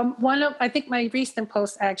 agree. I think my recent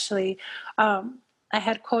post actually, I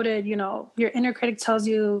had quoted, your inner critic tells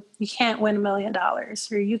you you can't win $1 million, or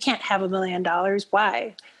you can't have $1 million.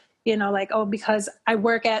 Why? Because I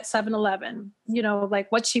work at 7-Eleven,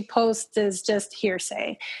 what she posts is just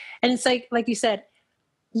hearsay. And it's like you said,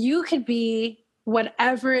 you could be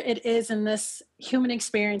whatever it is in this human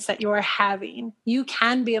experience that you're having. You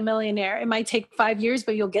can be a millionaire. It might take 5 years,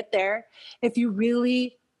 but you'll get there if you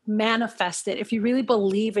really manifest it, if you really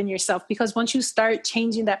believe in yourself. Because once you start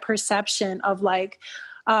changing that perception of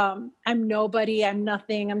I'm nobody, I'm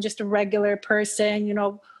nothing, I'm just a regular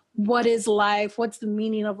person, what is life? What's the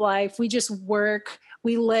meaning of life? We just work,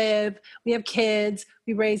 we live, we have kids,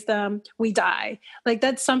 we raise them, we die.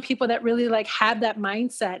 That's some people that really have that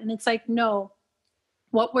mindset. And it's no,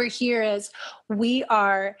 what we're here is we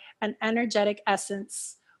are an energetic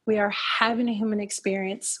essence. We are having a human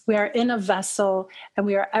experience. We are in a vessel, and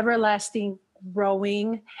we are everlasting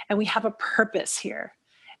growing, and we have a purpose here.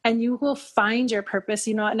 And you will find your purpose,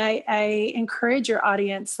 and I encourage your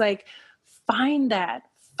audience, find that.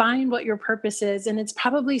 Find what your purpose is. And it's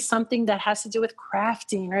probably something that has to do with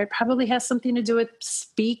crafting, or it probably has something to do with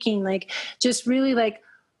speaking. Just really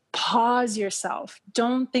pause yourself.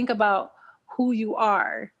 Don't think about who you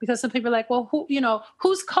are, because some people are like, well,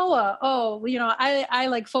 who's Koa? Oh, I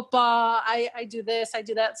like football. I do this, I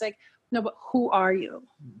do that. It's no, but who are you?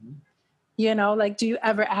 Mm-hmm. Do you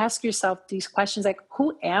ever ask yourself these questions?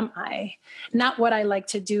 Who am I? Not what I like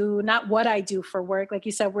to do, not what I do for work. Like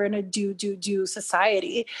you said, we're in a do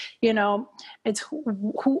society. It's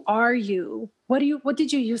who are you? What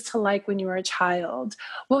did you used to like when you were a child?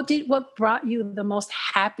 What brought you the most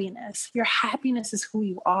happiness? Your happiness is who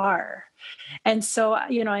you are. And so,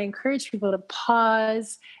 I encourage people to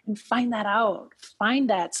pause and find that out. Find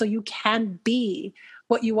that so you can be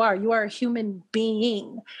what you are. You are a human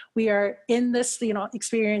being. We are in this,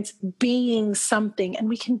 experience being something, and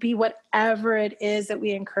we can be whatever it is that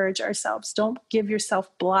we encourage ourselves. Don't give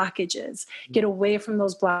yourself blockages. Get away from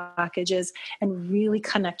those blockages and really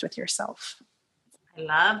connect with yourself. I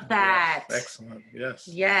love that. Yes, excellent. Yes.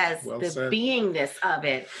 Yes. Well the said. Beingness of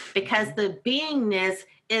it, because the beingness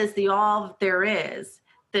is the all there is.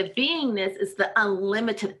 The beingness is the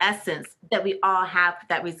unlimited essence that we all have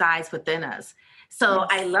that resides within us. So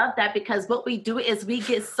I love that, because what we do is we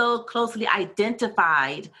get so closely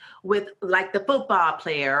identified with like the football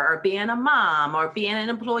player or being a mom or being an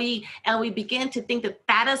employee. And we begin to think that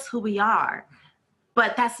that is who we are.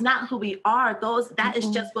 But that's not who we are. That is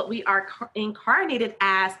just what we are incarnated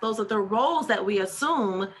as. Those are the roles that we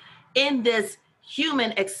assume in this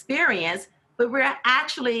human experience, but we're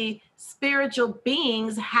actually spiritual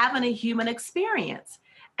beings having a human experience.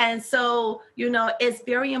 And so, it's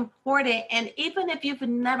very important. And even if you've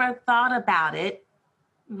never thought about it,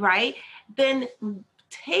 right, then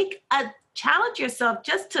challenge yourself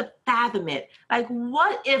just to fathom it. Like,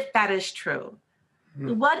 what if that is true?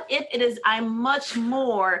 What if it is I'm much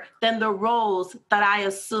more than the roles that I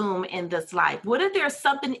assume in this life? What if there's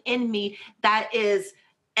something in me that is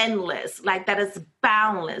endless, like that is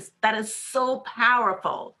boundless, that is so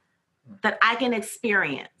powerful that I can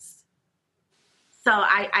experience? So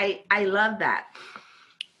I love that.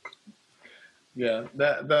 Yeah,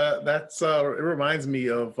 that's it reminds me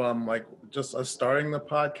of like just us starting the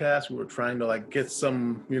podcast. We were trying to like get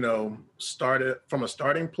some, started from a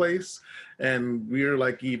starting place, and we're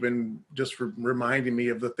like even just reminding me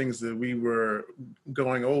of the things that we were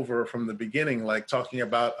going over from the beginning, like talking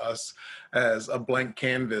about us as a blank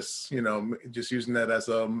canvas, just using that as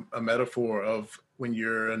a metaphor of when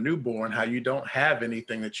you're a newborn, how you don't have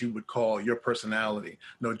anything that you would call your personality,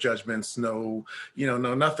 no judgments, no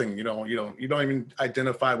nothing. You don't even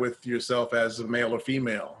identify with yourself as a male or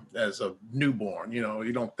female as a newborn.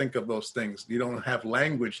 You don't think of those things. You don't have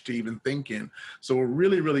language to even think in. So we're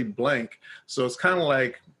really, really blank. So it's kind of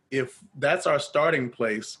like, if that's our starting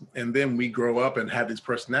place and then we grow up and have these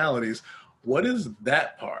personalities, what is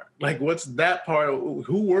that part? Like, what's that part?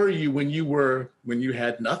 Who were you when you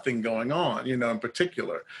had nothing going on, in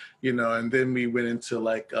particular, and then we went into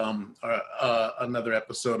like another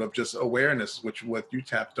episode of just awareness, which what you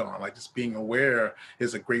tapped on, like just being aware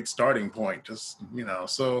is a great starting point. Just,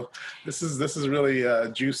 so this is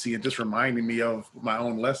really juicy and just reminding me of my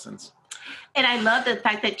own lessons. And I love the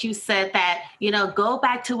fact that you said that, go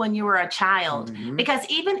back to when you were a child, because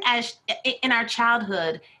even as in our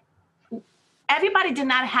childhood, everybody did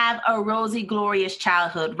not have a rosy, glorious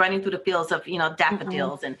childhood running through the fields of,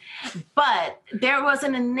 daffodils. But there was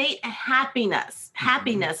an innate happiness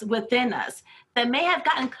within us that may have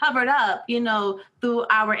gotten covered up, through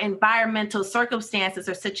our environmental circumstances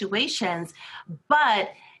or situations.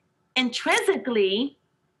 But intrinsically,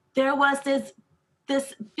 there was this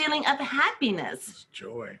feeling of happiness,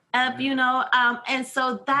 joy, and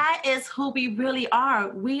so that is who we really are.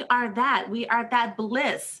 We are that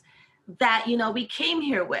bliss that, we came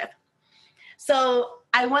here with. So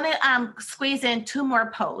I want to squeeze in two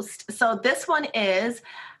more posts. So this one is,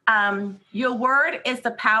 your word is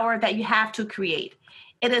the power that you have to create.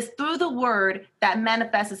 It is through the word that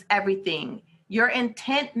manifests everything. Your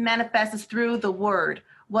intent manifests through the word.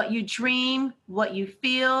 What you dream, what you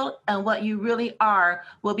feel, and what you really are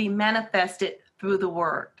will be manifested through the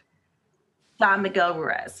word. Don Miguel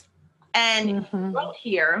Ruiz. And he wrote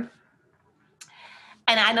here,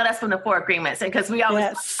 and I know that's from the Four Agreements, because we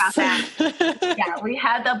always talk about that. Yeah, we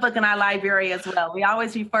have that book in our library as well. We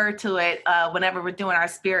always refer to it whenever we're doing our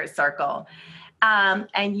spirit circle.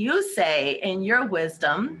 And you say, in your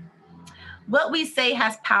wisdom, what we say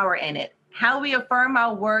has power in it. How we affirm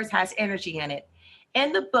our words has energy in it.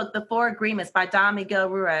 In the book, The Four Agreements by Don Miguel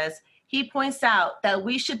Ruiz, he points out that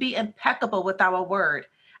we should be impeccable with our word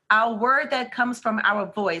that comes from our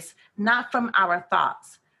voice, not from our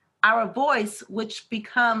thoughts. Our voice, which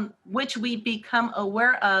we become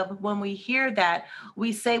aware of when we hear that,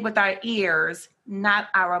 we say with our ears, not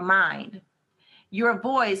our mind. Your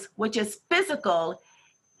voice, which is physical,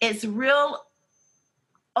 is real,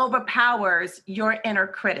 overpowers your inner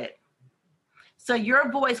critic. So your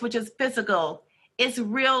voice, which is physical, is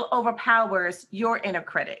real, overpowers your inner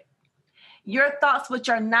critic. Your thoughts, which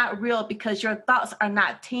are not real because your thoughts are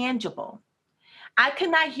not tangible. I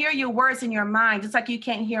cannot hear your words in your mind, just like you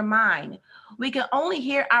can't hear mine. We can only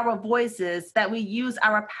hear our voices that we use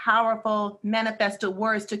our powerful manifested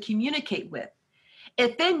words to communicate with.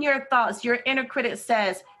 If in your thoughts, your inner critic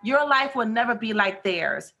says, your life will never be like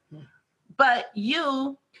theirs, but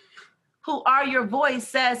you, who are your voice,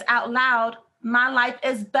 says out loud, my life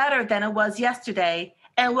is better than it was yesterday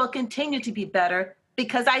and will continue to be better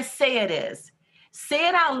because I say it is. Say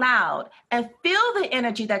it out loud and feel the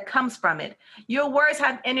energy that comes from it. Your words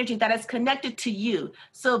have energy that is connected to you.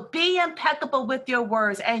 So be impeccable with your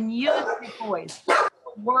words and use your voice. The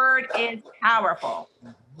word is powerful.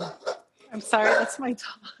 I'm sorry, that's my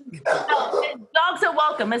dog. No, dogs are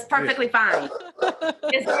welcome. It's perfectly fine.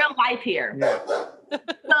 It's real life here. Yeah.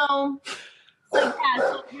 So yeah,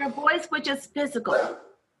 so your voice, which is physical,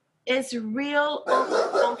 is real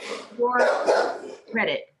your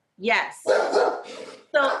credit. Yes.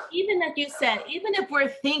 So even as you said, even if we're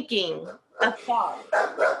thinking a thought,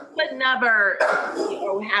 would never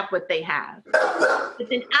or have what they have. But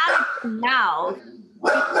then out of your mouth,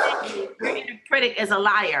 your inner critic is a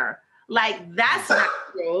liar. Like, that's not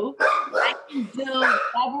true. I can do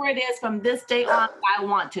whatever it is from this day on I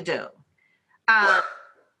want to do.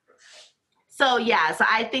 So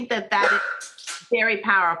I think that is very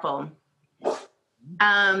powerful.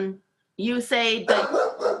 You say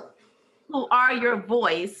that who are your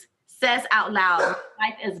voice says out loud,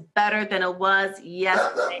 life is better than it was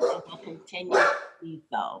yesterday and will continue to be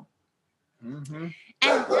so. Mm-hmm.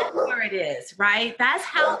 And that's where it is, right? That's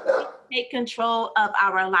how we take control of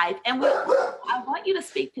our life. And I want you to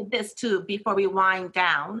speak to this too before we wind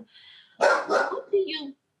down. How do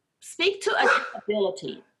you speak to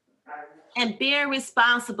accountability and being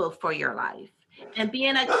responsible for your life and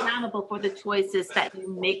being accountable for the choices that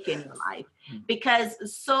you make in your life? Because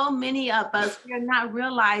so many of us, we're not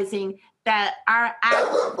realizing that our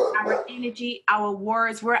actions, our energy, our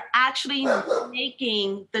words, we're actually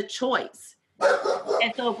making the choice.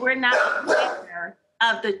 And so if we're not aware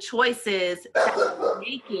of the choices that we're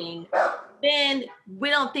making, then we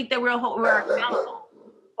don't think that we're accountable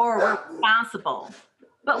or we're responsible.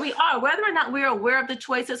 But we are, whether or not we're aware of the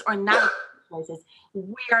choices or not choices,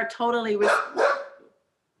 we are totally responsible.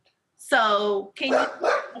 So can you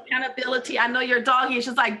accountability? I know your doggy is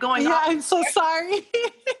just like going off. I'm so sorry.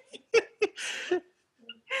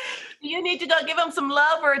 You need to go give him some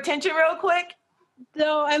love or attention real quick.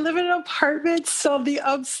 No, I live in an apartment, so the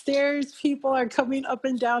upstairs people are coming up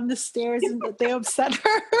and down the stairs, and they upset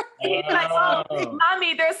her. He's like, oh,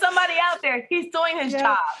 Mommy, there's somebody out there. He's doing his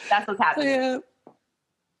job. That's what's happening. Yeah.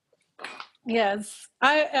 Yes.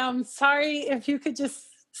 I am sorry if you could just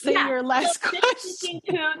say your last question.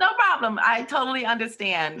 No problem. I totally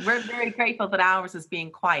understand. We're very grateful that ours is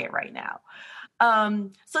being quiet right now.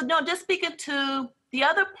 Just speaking to the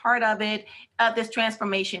other part of it, of this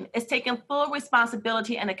transformation, is taking full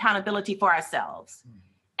responsibility and accountability for ourselves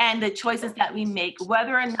and the choices that we make,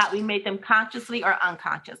 whether or not we make them consciously or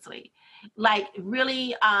unconsciously. Like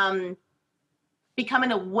really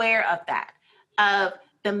becoming aware of that.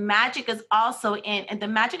 The magic is also and the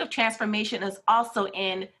magic of transformation is also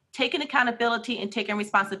in taking accountability and taking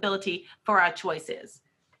responsibility for our choices.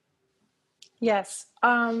 Yes.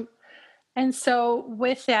 And so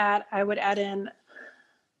with that, I would add in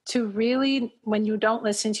to really, when you don't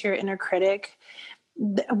listen to your inner critic,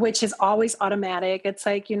 which is always automatic, it's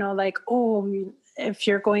like, if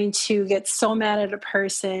you're going to get so mad at a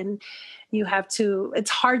person, it's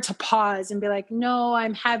hard to pause and be like, no,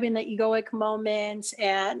 I'm having an egoic moment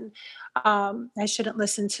and I shouldn't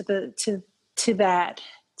listen to that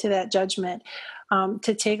judgment,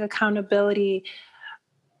 to take accountability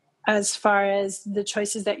as far as the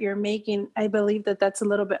choices that you're making. I believe that that's a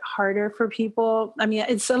little bit harder for people. I mean,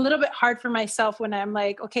 it's a little bit hard for myself when I'm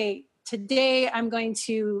like, okay, today I'm going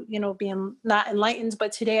to, be not enlightened,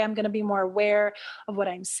 but today I'm going to be more aware of what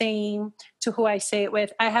I'm saying, to who I say it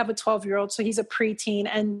with. I have a 12-year-old, so he's a preteen.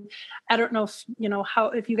 And I don't know if,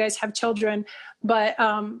 if you guys have children, but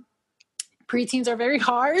preteens are very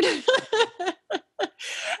hard.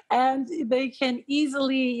 And they can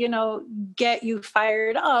easily, get you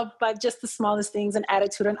fired up by just the smallest things, an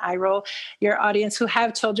attitude, an eye roll. Your audience who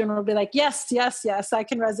have children will be like, yes, yes, yes, I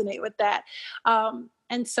can resonate with that.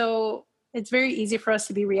 And so it's very easy for us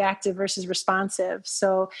to be reactive versus responsive.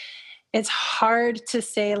 So it's hard to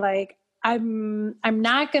say like, I'm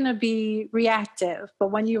not going to be reactive.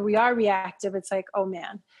 But when we are reactive, it's like, oh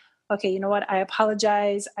man, okay, you know what? I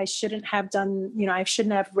apologize. I shouldn't have done, I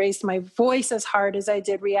shouldn't have raised my voice as hard as I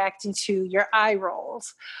did reacting to your eye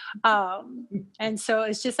rolls. And so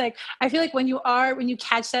it's just like, I feel like when you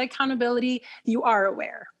catch that accountability, you are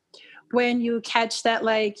aware. When you catch that,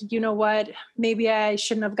 like, you know what, maybe I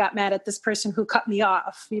shouldn't have got mad at this person who cut me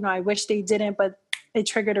off. I wish they didn't, but it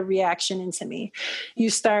triggered a reaction into me.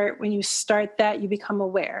 When you start that, you become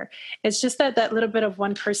aware. It's just that little bit of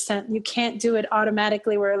 1%. You can't do it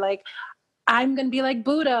automatically where like, I'm going to be like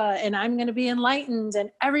Buddha and I'm going to be enlightened and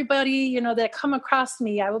everybody, that come across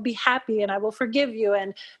me, I will be happy and I will forgive you.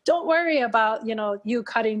 And don't worry about, you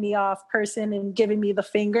cutting me off person and giving me the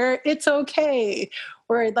finger. It's okay.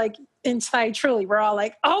 We're like inside, truly, we're all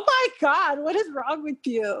like, oh my God, what is wrong with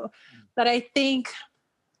you? But I think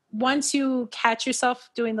once you catch yourself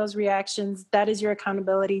doing those reactions, that is your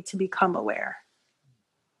accountability to become aware.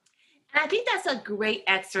 And I think that's a great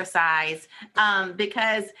exercise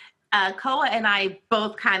because Koa and I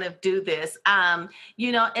both kind of do this.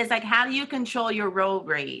 It's like, how do you control your road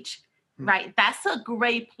rage? Right. That's a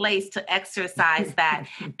great place to exercise that.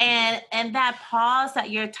 and that pause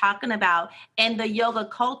that you're talking about in the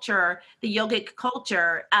yogic culture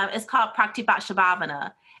is called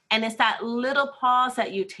Pratibhakshavana. And it's that little pause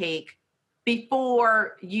that you take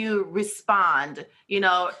before you respond,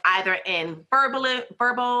 either in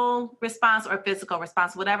verbal response or physical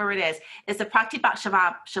response, whatever it is. It's a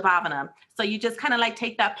Pratibhakshavana. So you just kind of like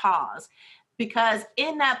take that pause, because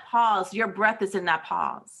in that pause, your breath is in that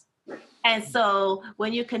pause. And so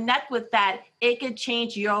when you connect with that, it can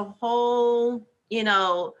change your whole,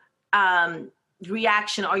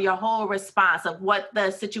 reaction or your whole response of what the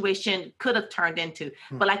situation could have turned into.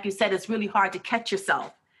 But like you said, it's really hard to catch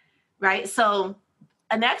yourself, right? So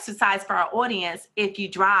an exercise for our audience, if you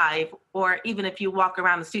drive or even if you walk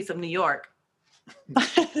around the streets of New York,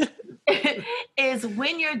 is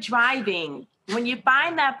when you're driving, when you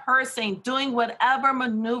find that person doing whatever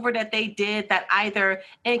maneuver that they did that either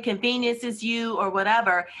inconveniences you or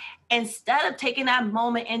whatever, instead of taking that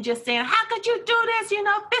moment and just saying, how could you do this?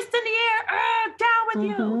 Fist in the air, down with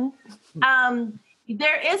you.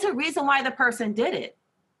 There is a reason why the person did it.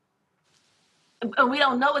 And we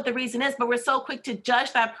don't know what the reason is, but we're so quick to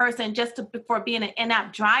judge that person for being an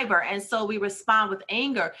inept driver. And so we respond with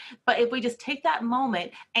anger. But if we just take that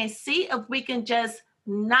moment and see if we can just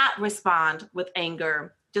not respond with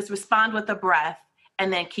anger, just respond with a breath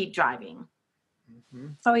and then keep driving.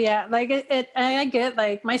 Oh yeah. Like I get,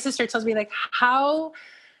 like, my sister tells me, like, how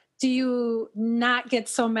do you not get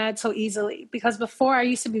so mad so easily? Because before I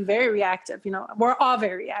used to be very reactive, we're all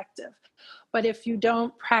very reactive. But if you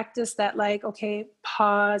don't practice that, like, okay,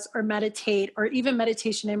 pause or meditate, or even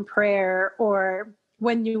meditation in prayer, or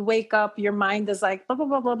when you wake up, your mind is like, blah, blah,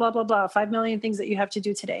 blah, blah, blah, blah, blah, 5 million things that you have to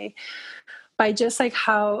do today. By just like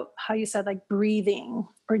how you said, like breathing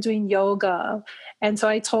or doing yoga. And so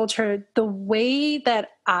I told her the way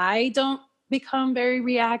that I don't become very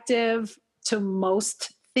reactive to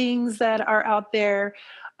most things that are out there.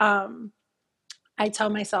 I tell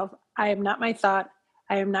myself, I am not my thought.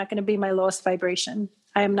 I am not going to be my lowest vibration.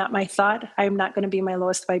 I am not my thought. I am not going to be my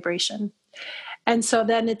lowest vibration. And so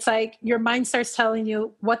then it's like your mind starts telling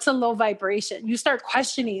you what's a low vibration. You start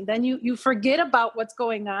questioning, then you forget about what's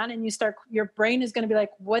going on, and your brain is going to be like,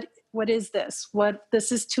 what is this?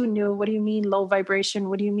 This is too new. What do you mean low vibration?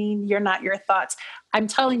 What do you mean you're not your thoughts? I'm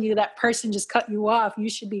telling you, that person just cut you off. You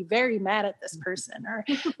should be very mad at this person, or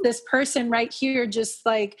this person right here just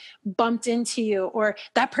like bumped into you, or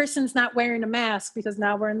that person's not wearing a mask, because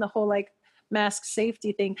now we're in the whole like mask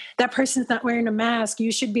safety thing. That person's not wearing a mask.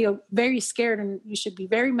 You should be very scared, and you should be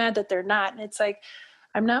very mad that they're not. And it's like,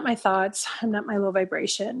 I'm not my thoughts. I'm not my low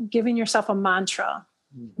vibration. Giving yourself a mantra.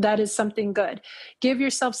 That is something good. Give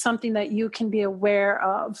yourself something that you can be aware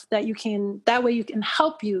of, that way you can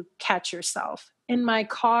help you catch yourself. In my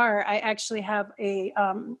car, I actually have a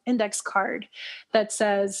index card that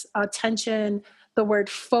says attention. The word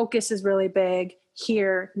focus is really big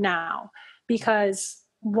here now, because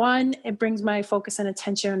one, it brings my focus and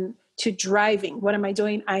attention to driving. What am I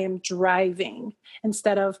doing? I am driving,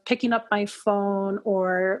 instead of picking up my phone,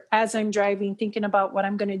 or as I'm driving, thinking about what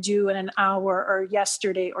I'm going to do in an hour or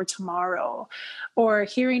yesterday or tomorrow, or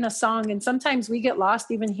hearing a song. And sometimes we get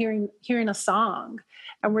lost even hearing a song,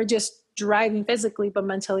 and we're just driving physically, but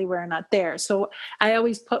mentally we're not there. So I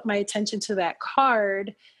always put my attention to that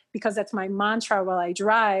card, because that's my mantra while I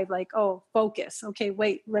drive, like, oh, focus. Okay,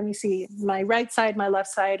 wait, let me see. My right side, my left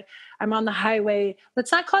side. I'm on the highway.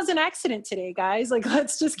 Let's not cause an accident today, guys. Like,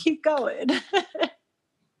 let's just keep going.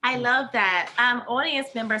 I love that. Audience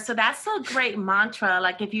members, so that's a great mantra.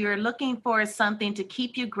 Like, if you're looking for something to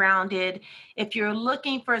keep you grounded, if you're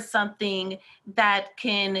looking for something that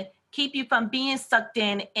can keep you from being sucked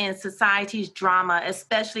in society's drama,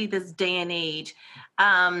 especially this day and age,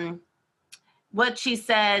 what she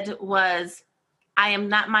said was, I am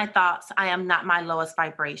not my thoughts. I am not my lowest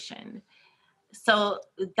vibration. So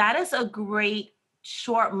that is a great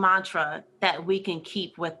short mantra that we can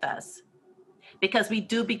keep with us, because we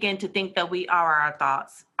do begin to think that we are our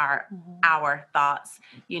thoughts, our thoughts,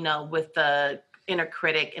 with the inner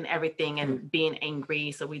critic and everything, and being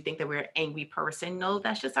angry. So we think that we're an angry person. No,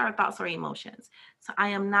 that's just our thoughts or emotions. So I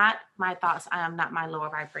am not my thoughts. I am not my lower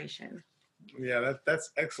vibration. Yeah, that's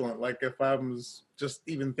excellent. Like, if I was just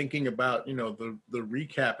even thinking about, the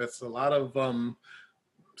recap, it's a lot of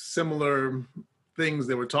similar things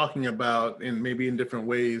that we're talking about, in maybe in different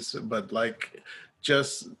ways, but like,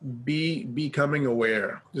 just becoming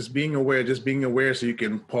aware, just being aware so you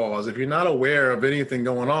can pause. If you're not aware of anything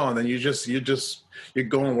going on, then you're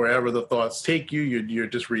going wherever the thoughts take you. You're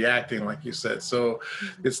just reacting, like you said. So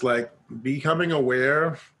it's like becoming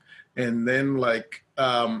aware, and then like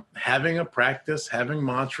having a practice, having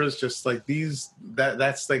mantras, just like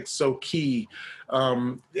that's like so key.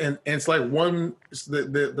 And it's like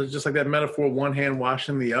just like that metaphor, one hand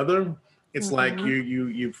washing the other. It's like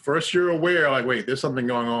you first you're aware, like, wait, there's something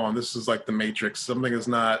going on. This is like the Matrix. Something is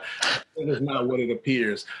not what it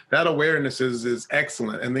appears. That awareness is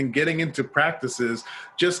excellent. And then getting into practices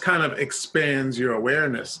just kind of expands your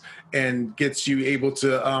awareness and gets you able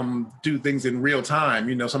to do things in real time.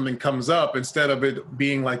 You know, something comes up, instead of it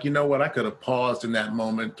being like, you know what, I could have paused in that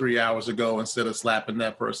moment 3 hours ago instead of slapping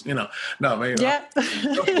that person. You know, no, man. Yeah.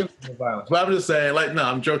 But I'm just saying, like, no,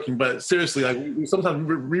 I'm joking. But seriously, like, we sometimes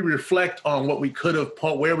we reflect on what we could have,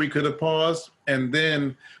 where we could have paused. And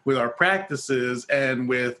then with our practices and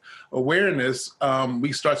with awareness,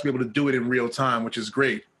 we start to be able to do it in real time, which is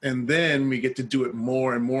great. And then we get to do it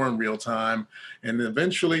more and more in real time. And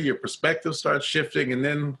eventually your perspective starts shifting. And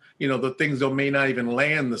then, you know, the things may not even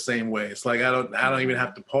land the same way. It's like, I don't even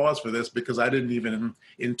have to pause for this because I didn't even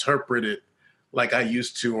interpret it like I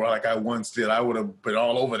used to, or like I once did. I would have been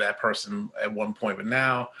all over that person at one point, but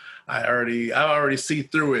now I already see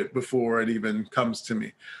through it before it even comes to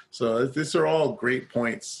me. So these are all great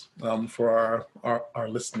points for our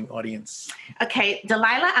listening audience. Okay,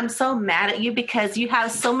 Delilah, I'm so mad at you because you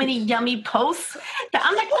have so many yummy posts that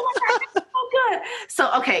I'm like, oh my God, that's so good.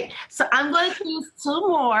 So, okay, so I'm going to use 2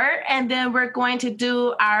 more, and then we're going to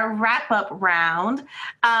do our wrap-up round.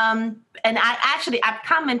 And I've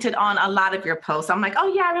commented on a lot of your posts. I'm like,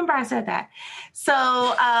 oh yeah, I remember I said that.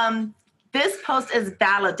 So this post is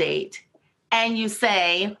validate. And you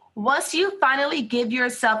say, once you finally give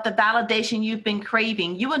yourself the validation you've been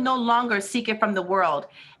craving, you will no longer seek it from the world.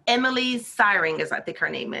 Emily Searing is, I think her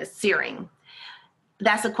name is, Searing.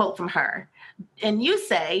 That's a quote from her. And you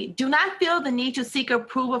say, do not feel the need to seek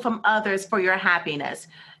approval from others for your happiness.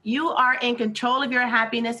 You are in control of your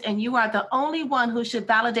happiness, and you are the only one who should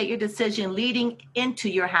validate your decision leading into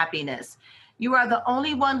your happiness. You are the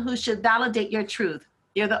only one who should validate your truth.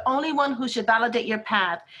 You're the only one who should validate your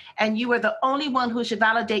path, and you are the only one who should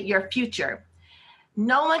validate your future.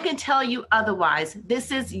 No one can tell you otherwise.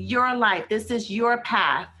 This is your life. This is your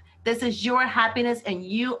path. This is your happiness, and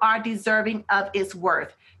you are deserving of its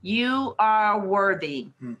worth. You are worthy.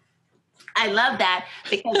 I love that,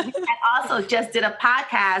 because we also just did a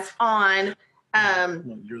podcast on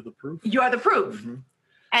You're the Proof. You're the Proof. Mm-hmm.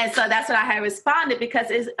 And so that's what I had responded,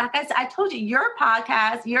 because it's, like I said, I told you, your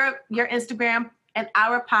podcast, your Instagram, and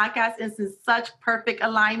our podcast is in such perfect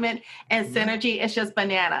alignment and synergy. It's just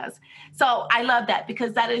bananas. So I love that,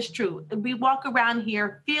 because that is true. We walk around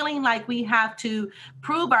here feeling like we have to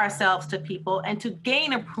prove ourselves to people and to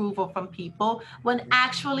gain approval from people, when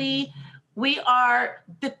actually we are,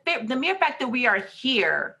 the mere fact that we are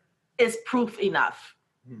here is proof enough.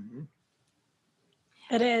 Mm-hmm.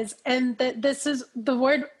 It is. And this is the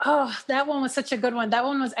word. Oh, that one was such a good one. That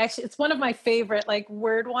one was actually, it's one of my favorite like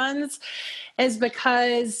word ones, is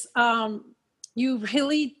because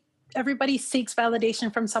everybody seeks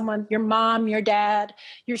validation from someone, your mom, your dad,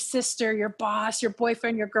 your sister, your boss, your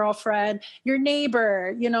boyfriend, your girlfriend, your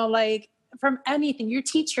neighbor, like from anything, your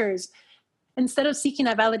teachers. Instead of seeking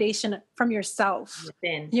that validation from yourself,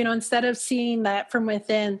 within. Instead of seeing that from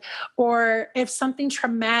within, or if something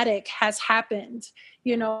traumatic has happened,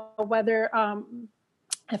 whether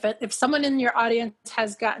if someone in your audience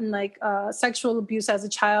has gotten like sexual abuse as a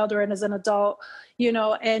child or as an adult,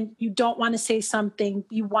 and you don't want to say something,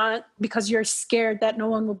 because you're scared that no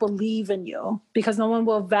one will believe in you, because no one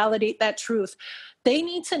will validate that truth. They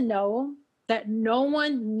need to know that no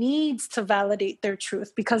one needs to validate their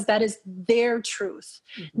truth, because that is their truth.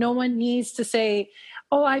 Mm-hmm. No one needs to say,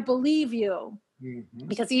 oh, I believe you. Mm-hmm.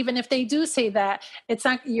 Because even if they do say that, it's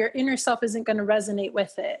not, your inner self isn't going to resonate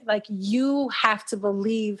with it. Like, you have to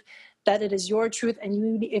believe that it is your truth.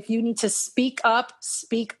 And if you need to speak up,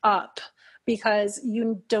 because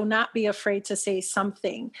you do not be afraid to say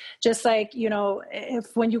something. Just like,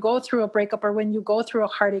 if when you go through a breakup, or when you go through a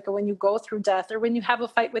heartache, or when you go through death, or when you have a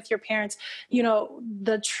fight with your parents,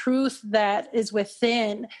 the truth that is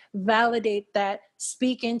within, validate that,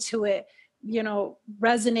 speak into it,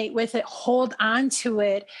 resonate with it, hold on to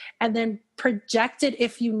it, and then project it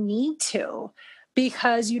if you need to,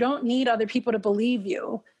 because you don't need other people to believe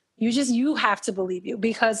you. You have to believe you,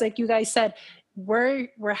 because like you guys said, we're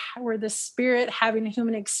the spirit having a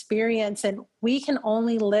human experience, and we can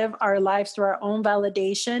only live our lives through our own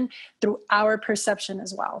validation, through our perception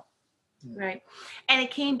as well. Right. And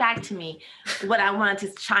it came back to me what I wanted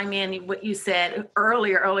to chime in, what you said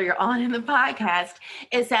earlier on in the podcast,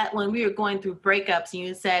 is that when we were going through breakups,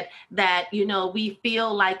 you said that, we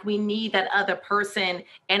feel like we need that other person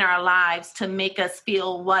in our lives to make us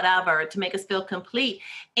feel whatever, to make us feel complete.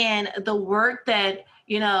 And the work that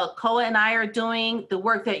Koa and I are doing, the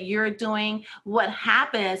work that you're doing, what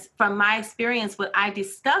happens from my experience, what I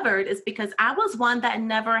discovered is because I was one that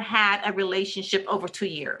never had a relationship over 2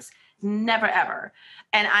 years. Never, ever.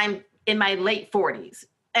 And I'm in my late 40s.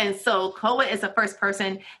 And so Koa is the first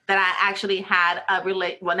person that I actually had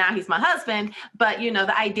well, now he's my husband, but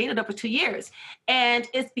that I dated over 2 years. And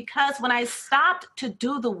it's because when I stopped to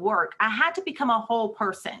do the work, I had to become a whole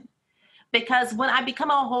person. Because when I become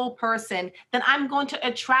a whole person, then I'm going to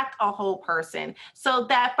attract a whole person. So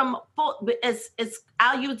that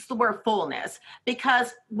I'll use the word fullness,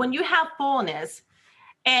 because when you have fullness,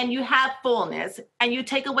 and you have fullness, and you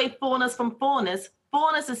take away fullness from fullness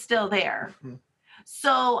is still there. Mm-hmm.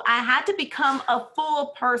 So I had to become a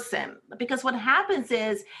full person, because what happens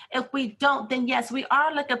is if we don't, then yes, we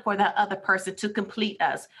are looking for that other person to complete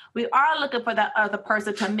us. We are looking for that other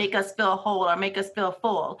person to make us feel whole or make us feel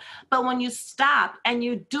full. But when you stop and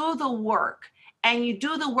you do the work, and you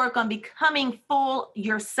do the work on becoming full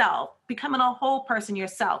yourself, becoming a whole person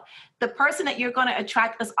yourself, the person that you're going to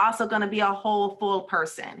attract is also going to be a whole, full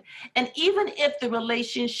person. And even if the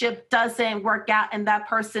relationship doesn't work out and that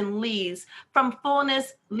person leaves, from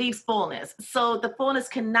fullness leaves fullness. So the fullness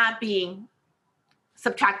cannot be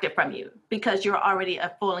subtracted from you because you're already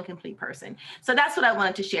a full and complete person. So that's what I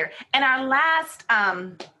wanted to share. And our last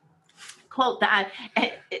quote that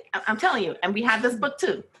I'm telling you, and we have this book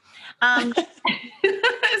too.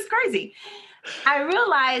 It's crazy. I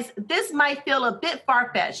realize this might feel a bit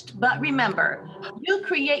far-fetched, but remember, you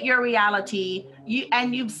create your reality,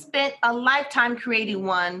 you've spent a lifetime creating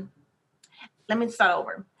one. Let me start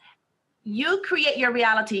over. You create your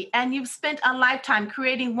reality, and you've spent a lifetime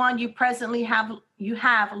creating one you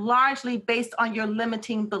have largely based on your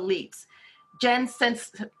limiting beliefs. Jen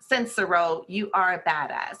Sincero, you are a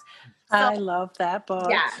badass. So, I love that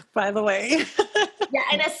book, by the way. Yeah,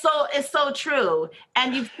 and it's so true.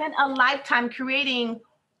 And you've spent a lifetime creating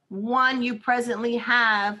one you presently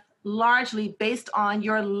have largely based on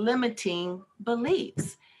your limiting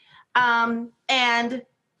beliefs. And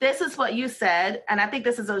this is what you said, and I think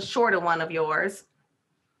this is a shorter one of yours.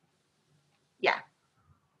 Yeah.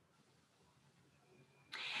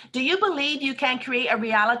 Do you believe you can create a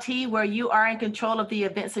reality where you are in control of the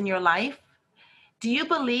events in your life? Do you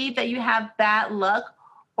believe that you have bad luck,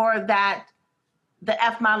 or that the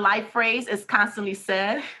F my life phrase is constantly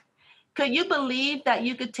said? Could you believe that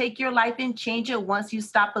you could take your life and change it once you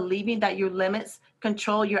stop believing that your limits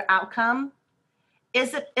control your outcome?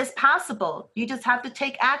 It's possible. You just have to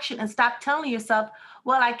take action and stop telling yourself,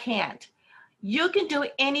 well, I can't. You can do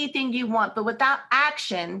anything you want, but without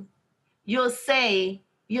action, you'll stay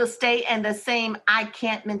in the same I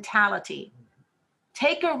can't mentality.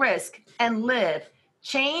 Take a risk and live.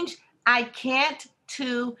 Change I can't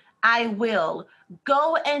to I will.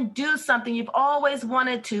 Go and do something you've always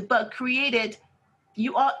wanted to, but created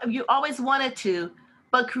you always wanted to,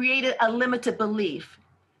 but created a limited belief.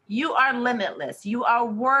 You are limitless. You are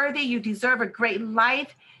worthy. You deserve a great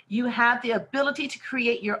life. You have the ability to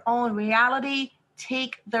create your own reality.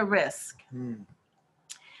 Take the risk.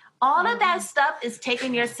 All of that stuff is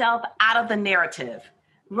taking yourself out of the narrative,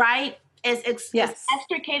 right? It's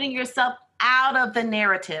extricating yourself out of the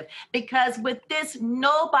narrative, because with this,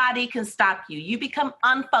 nobody can stop you. You become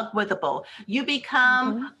unfuckwithable. You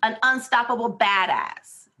become an unstoppable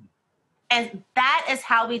badass. And that is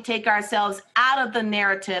how we take ourselves out of the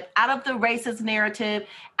narrative, out of the racist narrative,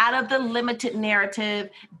 out of the limited narrative.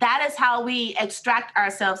 That is how we extract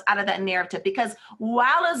ourselves out of that narrative, because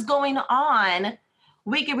while it's going on,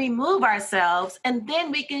 we can remove ourselves, and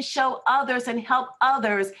then we can show others and help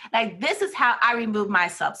others. Like, this is how I remove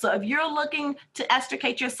myself. So if you're looking to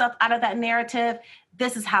extricate yourself out of that narrative,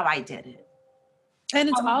 this is how I did it. And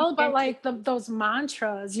it's all about like those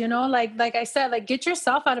mantras, like I said, like, get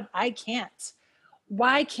yourself out of I can't.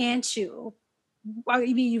 Why can't you? I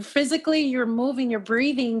mean, you're moving, you're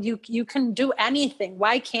breathing, you can do anything.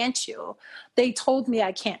 Why can't you? They told me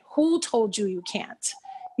I can't. Who told you you can't?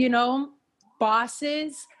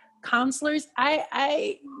 Bosses, counselors.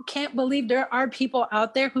 I can't believe there are people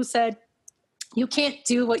out there who said, you can't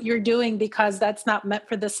do what you're doing because that's not meant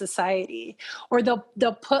for the society. Or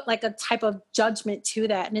they'll put like a type of judgment to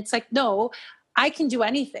that. And it's like, no, I can do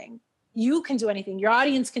anything. You can do anything. Your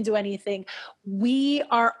audience can do anything. We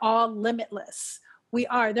are all limitless.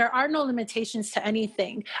 There are no limitations to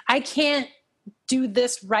anything. I can't do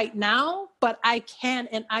this right now, but I can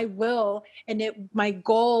and I will. And my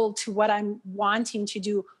goal to what I'm wanting to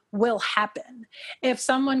do will happen. If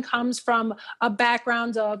someone comes from a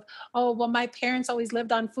background of, oh, well, my parents always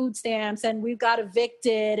lived on food stamps and we got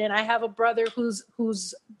evicted, and I have a brother who's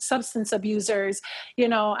substance abusers,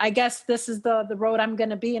 I guess this is the road I'm going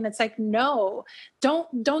to be. And it's like, no,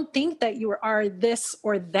 don't think that you are this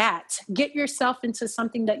or that. Get yourself into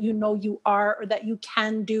something that you know you are, or that you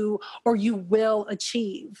can do, or you will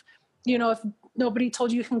achieve. If nobody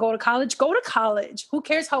told you can go to college, go to college. Who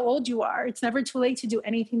cares how old you are? It's never too late to do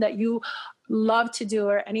anything that you love to do,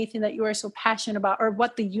 or anything that you are so passionate about, or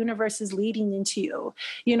what the universe is leading into you,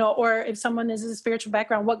 or if someone is a spiritual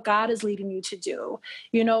background, what God is leading you to do,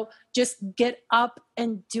 just get up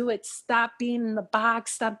and do it. Stop being in the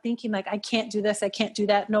box. Stop thinking like, I can't do this, I can't do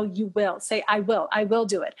that. No, you will. Say, I will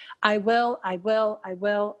do it. I will,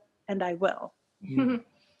 and I will.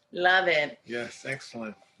 Love it. Yes,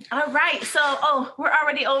 excellent. All right. So, we're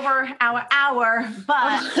already over our hour,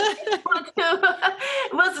 but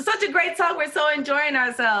it was such a great talk. We're so enjoying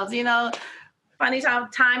ourselves. Funny how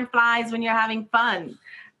time flies when you're having fun.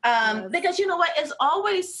 Because you know what? It's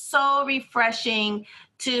always so refreshing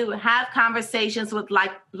to have conversations with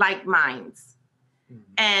like minds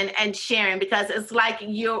and sharing, because it's like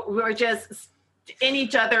we're just in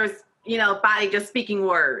each other's, body, just speaking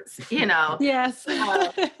words, Yes.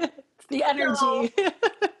 The energy. So,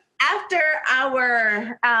 after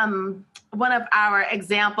our one of our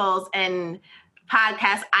examples and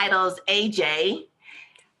podcast idols, AJ,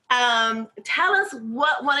 tell us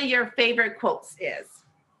what one of your favorite quotes is.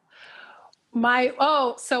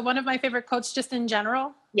 So one of my favorite quotes just in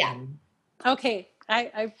general? Yeah. Okay.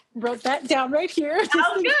 I wrote that down right here.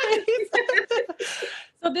 Oh, good.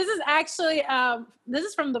 So this is actually, this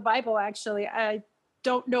is from the Bible, actually. I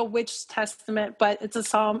don't know which testament, but it's a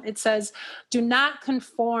psalm. It says, do not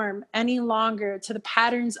conform any longer to the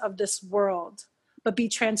patterns of this world, but be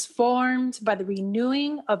transformed by the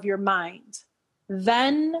renewing of your mind.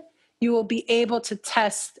 Then you will be able to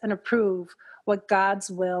test and approve what God's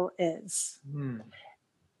will is.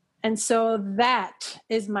 And so that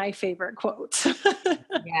is my favorite quote.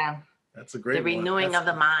 Yeah. That's a great The renewing of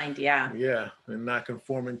the mind. Yeah. Yeah. And not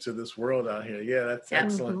conforming to this world out here. Yeah. That's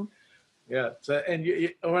excellent. Mm-hmm. Yeah. So, and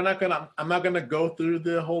I'm not going to go through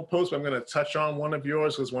the whole post, but I'm going to touch on one of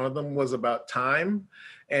yours, because one of them was about time.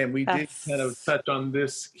 And we did kind of touch on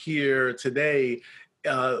this here today.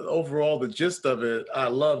 Overall, the gist of it I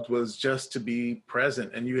loved was just to be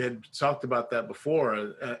present. And you had talked about that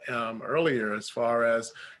before earlier, as far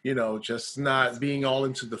as, just not being all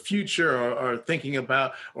into the future or thinking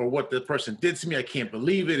about, or what the person did to me, I can't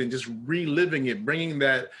believe it, and just reliving it,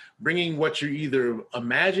 bringing what you're either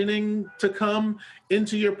imagining to come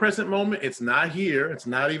into your present moment. It's not here, it's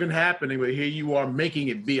not even happening, but here you are making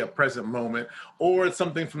it be a present moment, or it's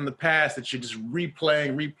something from the past that you're just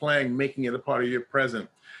replaying, making it a part of your present.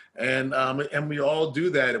 And we all do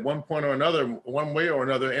that at one point or another, one way or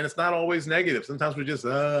another. And it's not always negative. Sometimes we're just,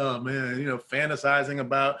 fantasizing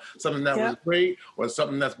about something that was great, or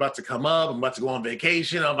something that's about to come up. I'm about to go on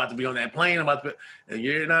vacation. I'm about to be on that plane. And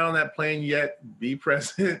you're not on that plane yet. Be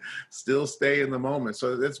present. Still stay in the moment.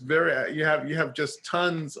 So it's you have just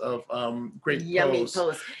tons of great yummy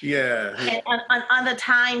posts. Yeah. And on the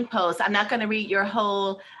time post, I'm not going to read your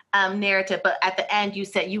whole narrative, but at the end you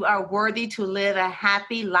said you are worthy to live a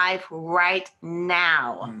happy life right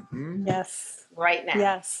now. Mm-hmm. Yes. Right now.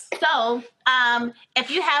 Yes. So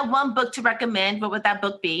if you had one book to recommend, what would that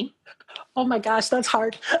book be? Oh my gosh, that's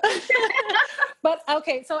hard. But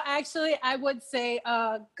okay, so actually I would say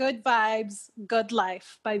Good Vibes, Good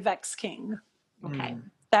Life by Vex King. Okay.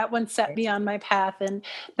 That one set me on my path, and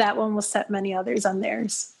that one will set many others on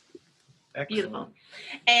theirs. Excellent. Beautiful.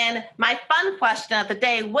 And my fun question of the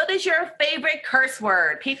day, what is your favorite curse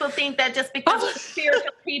word? People think that just because we're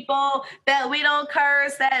spiritual people that we don't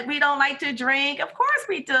curse, that we don't like to drink. Of course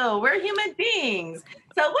we do. We're human beings.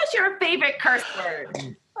 So what's your favorite curse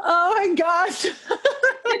word? Oh my gosh.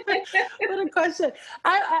 What a question.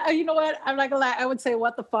 I you know what? I'm not gonna lie. I would say,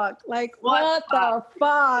 what the fuck? Like, what the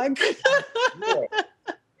fuck?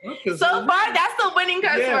 So far, that's the winning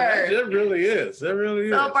curse word. It really is. It really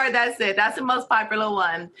is. So far, that's it. That's the most popular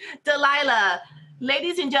one. Delilah.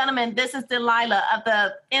 Ladies and gentlemen, this is Delilah of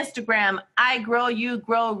the Instagram, I Grow, You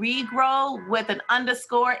Grow, Regrow, with an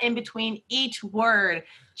underscore in between each word.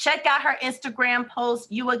 Check out her Instagram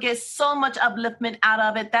post. You will get so much upliftment out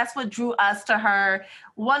of it. That's what drew us to her.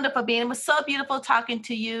 Wonderful being. It was so beautiful talking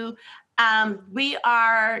to you. We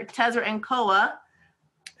are Tezra and Koa.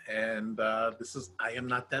 And this is I Am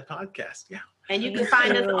Not That podcast. Yeah. And you can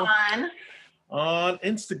find us On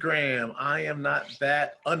Instagram, I am not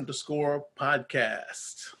that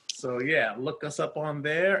 _podcast. So yeah, look us up on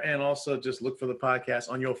there, and also just look for the podcast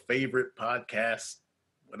on your favorite podcast,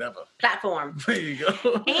 whatever platform. There you go.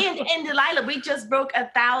 And Delilah, we just broke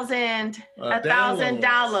 1,000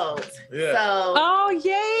 downloads. Yeah. So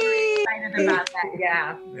yay! Excited about that.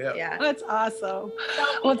 Yeah. That's awesome.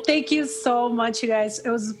 Well, thank you so much, you guys. It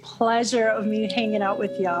was a pleasure of me hanging out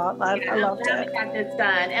with y'all. I loved it. We got this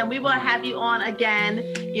done, and we will have you on again,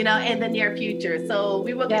 in the near future. So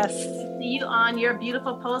we will see you on your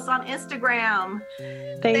beautiful posts on Instagram.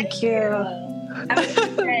 Thank you. Have a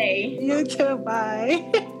good day. You too. Bye.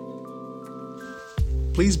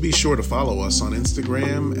 Please be sure to follow us on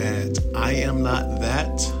Instagram at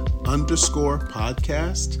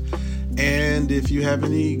IamNotThat_podcast. And if you have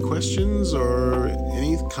any questions or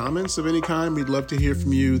any comments of any kind, we'd love to hear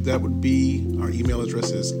from you. That would be, our email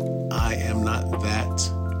address is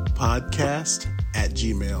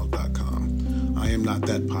IamNotThatPodcast@gmail.com.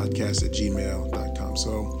 IamNotThatPodcast@gmail.com.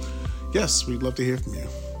 So yes, we'd love to hear from you.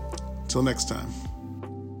 Till next time.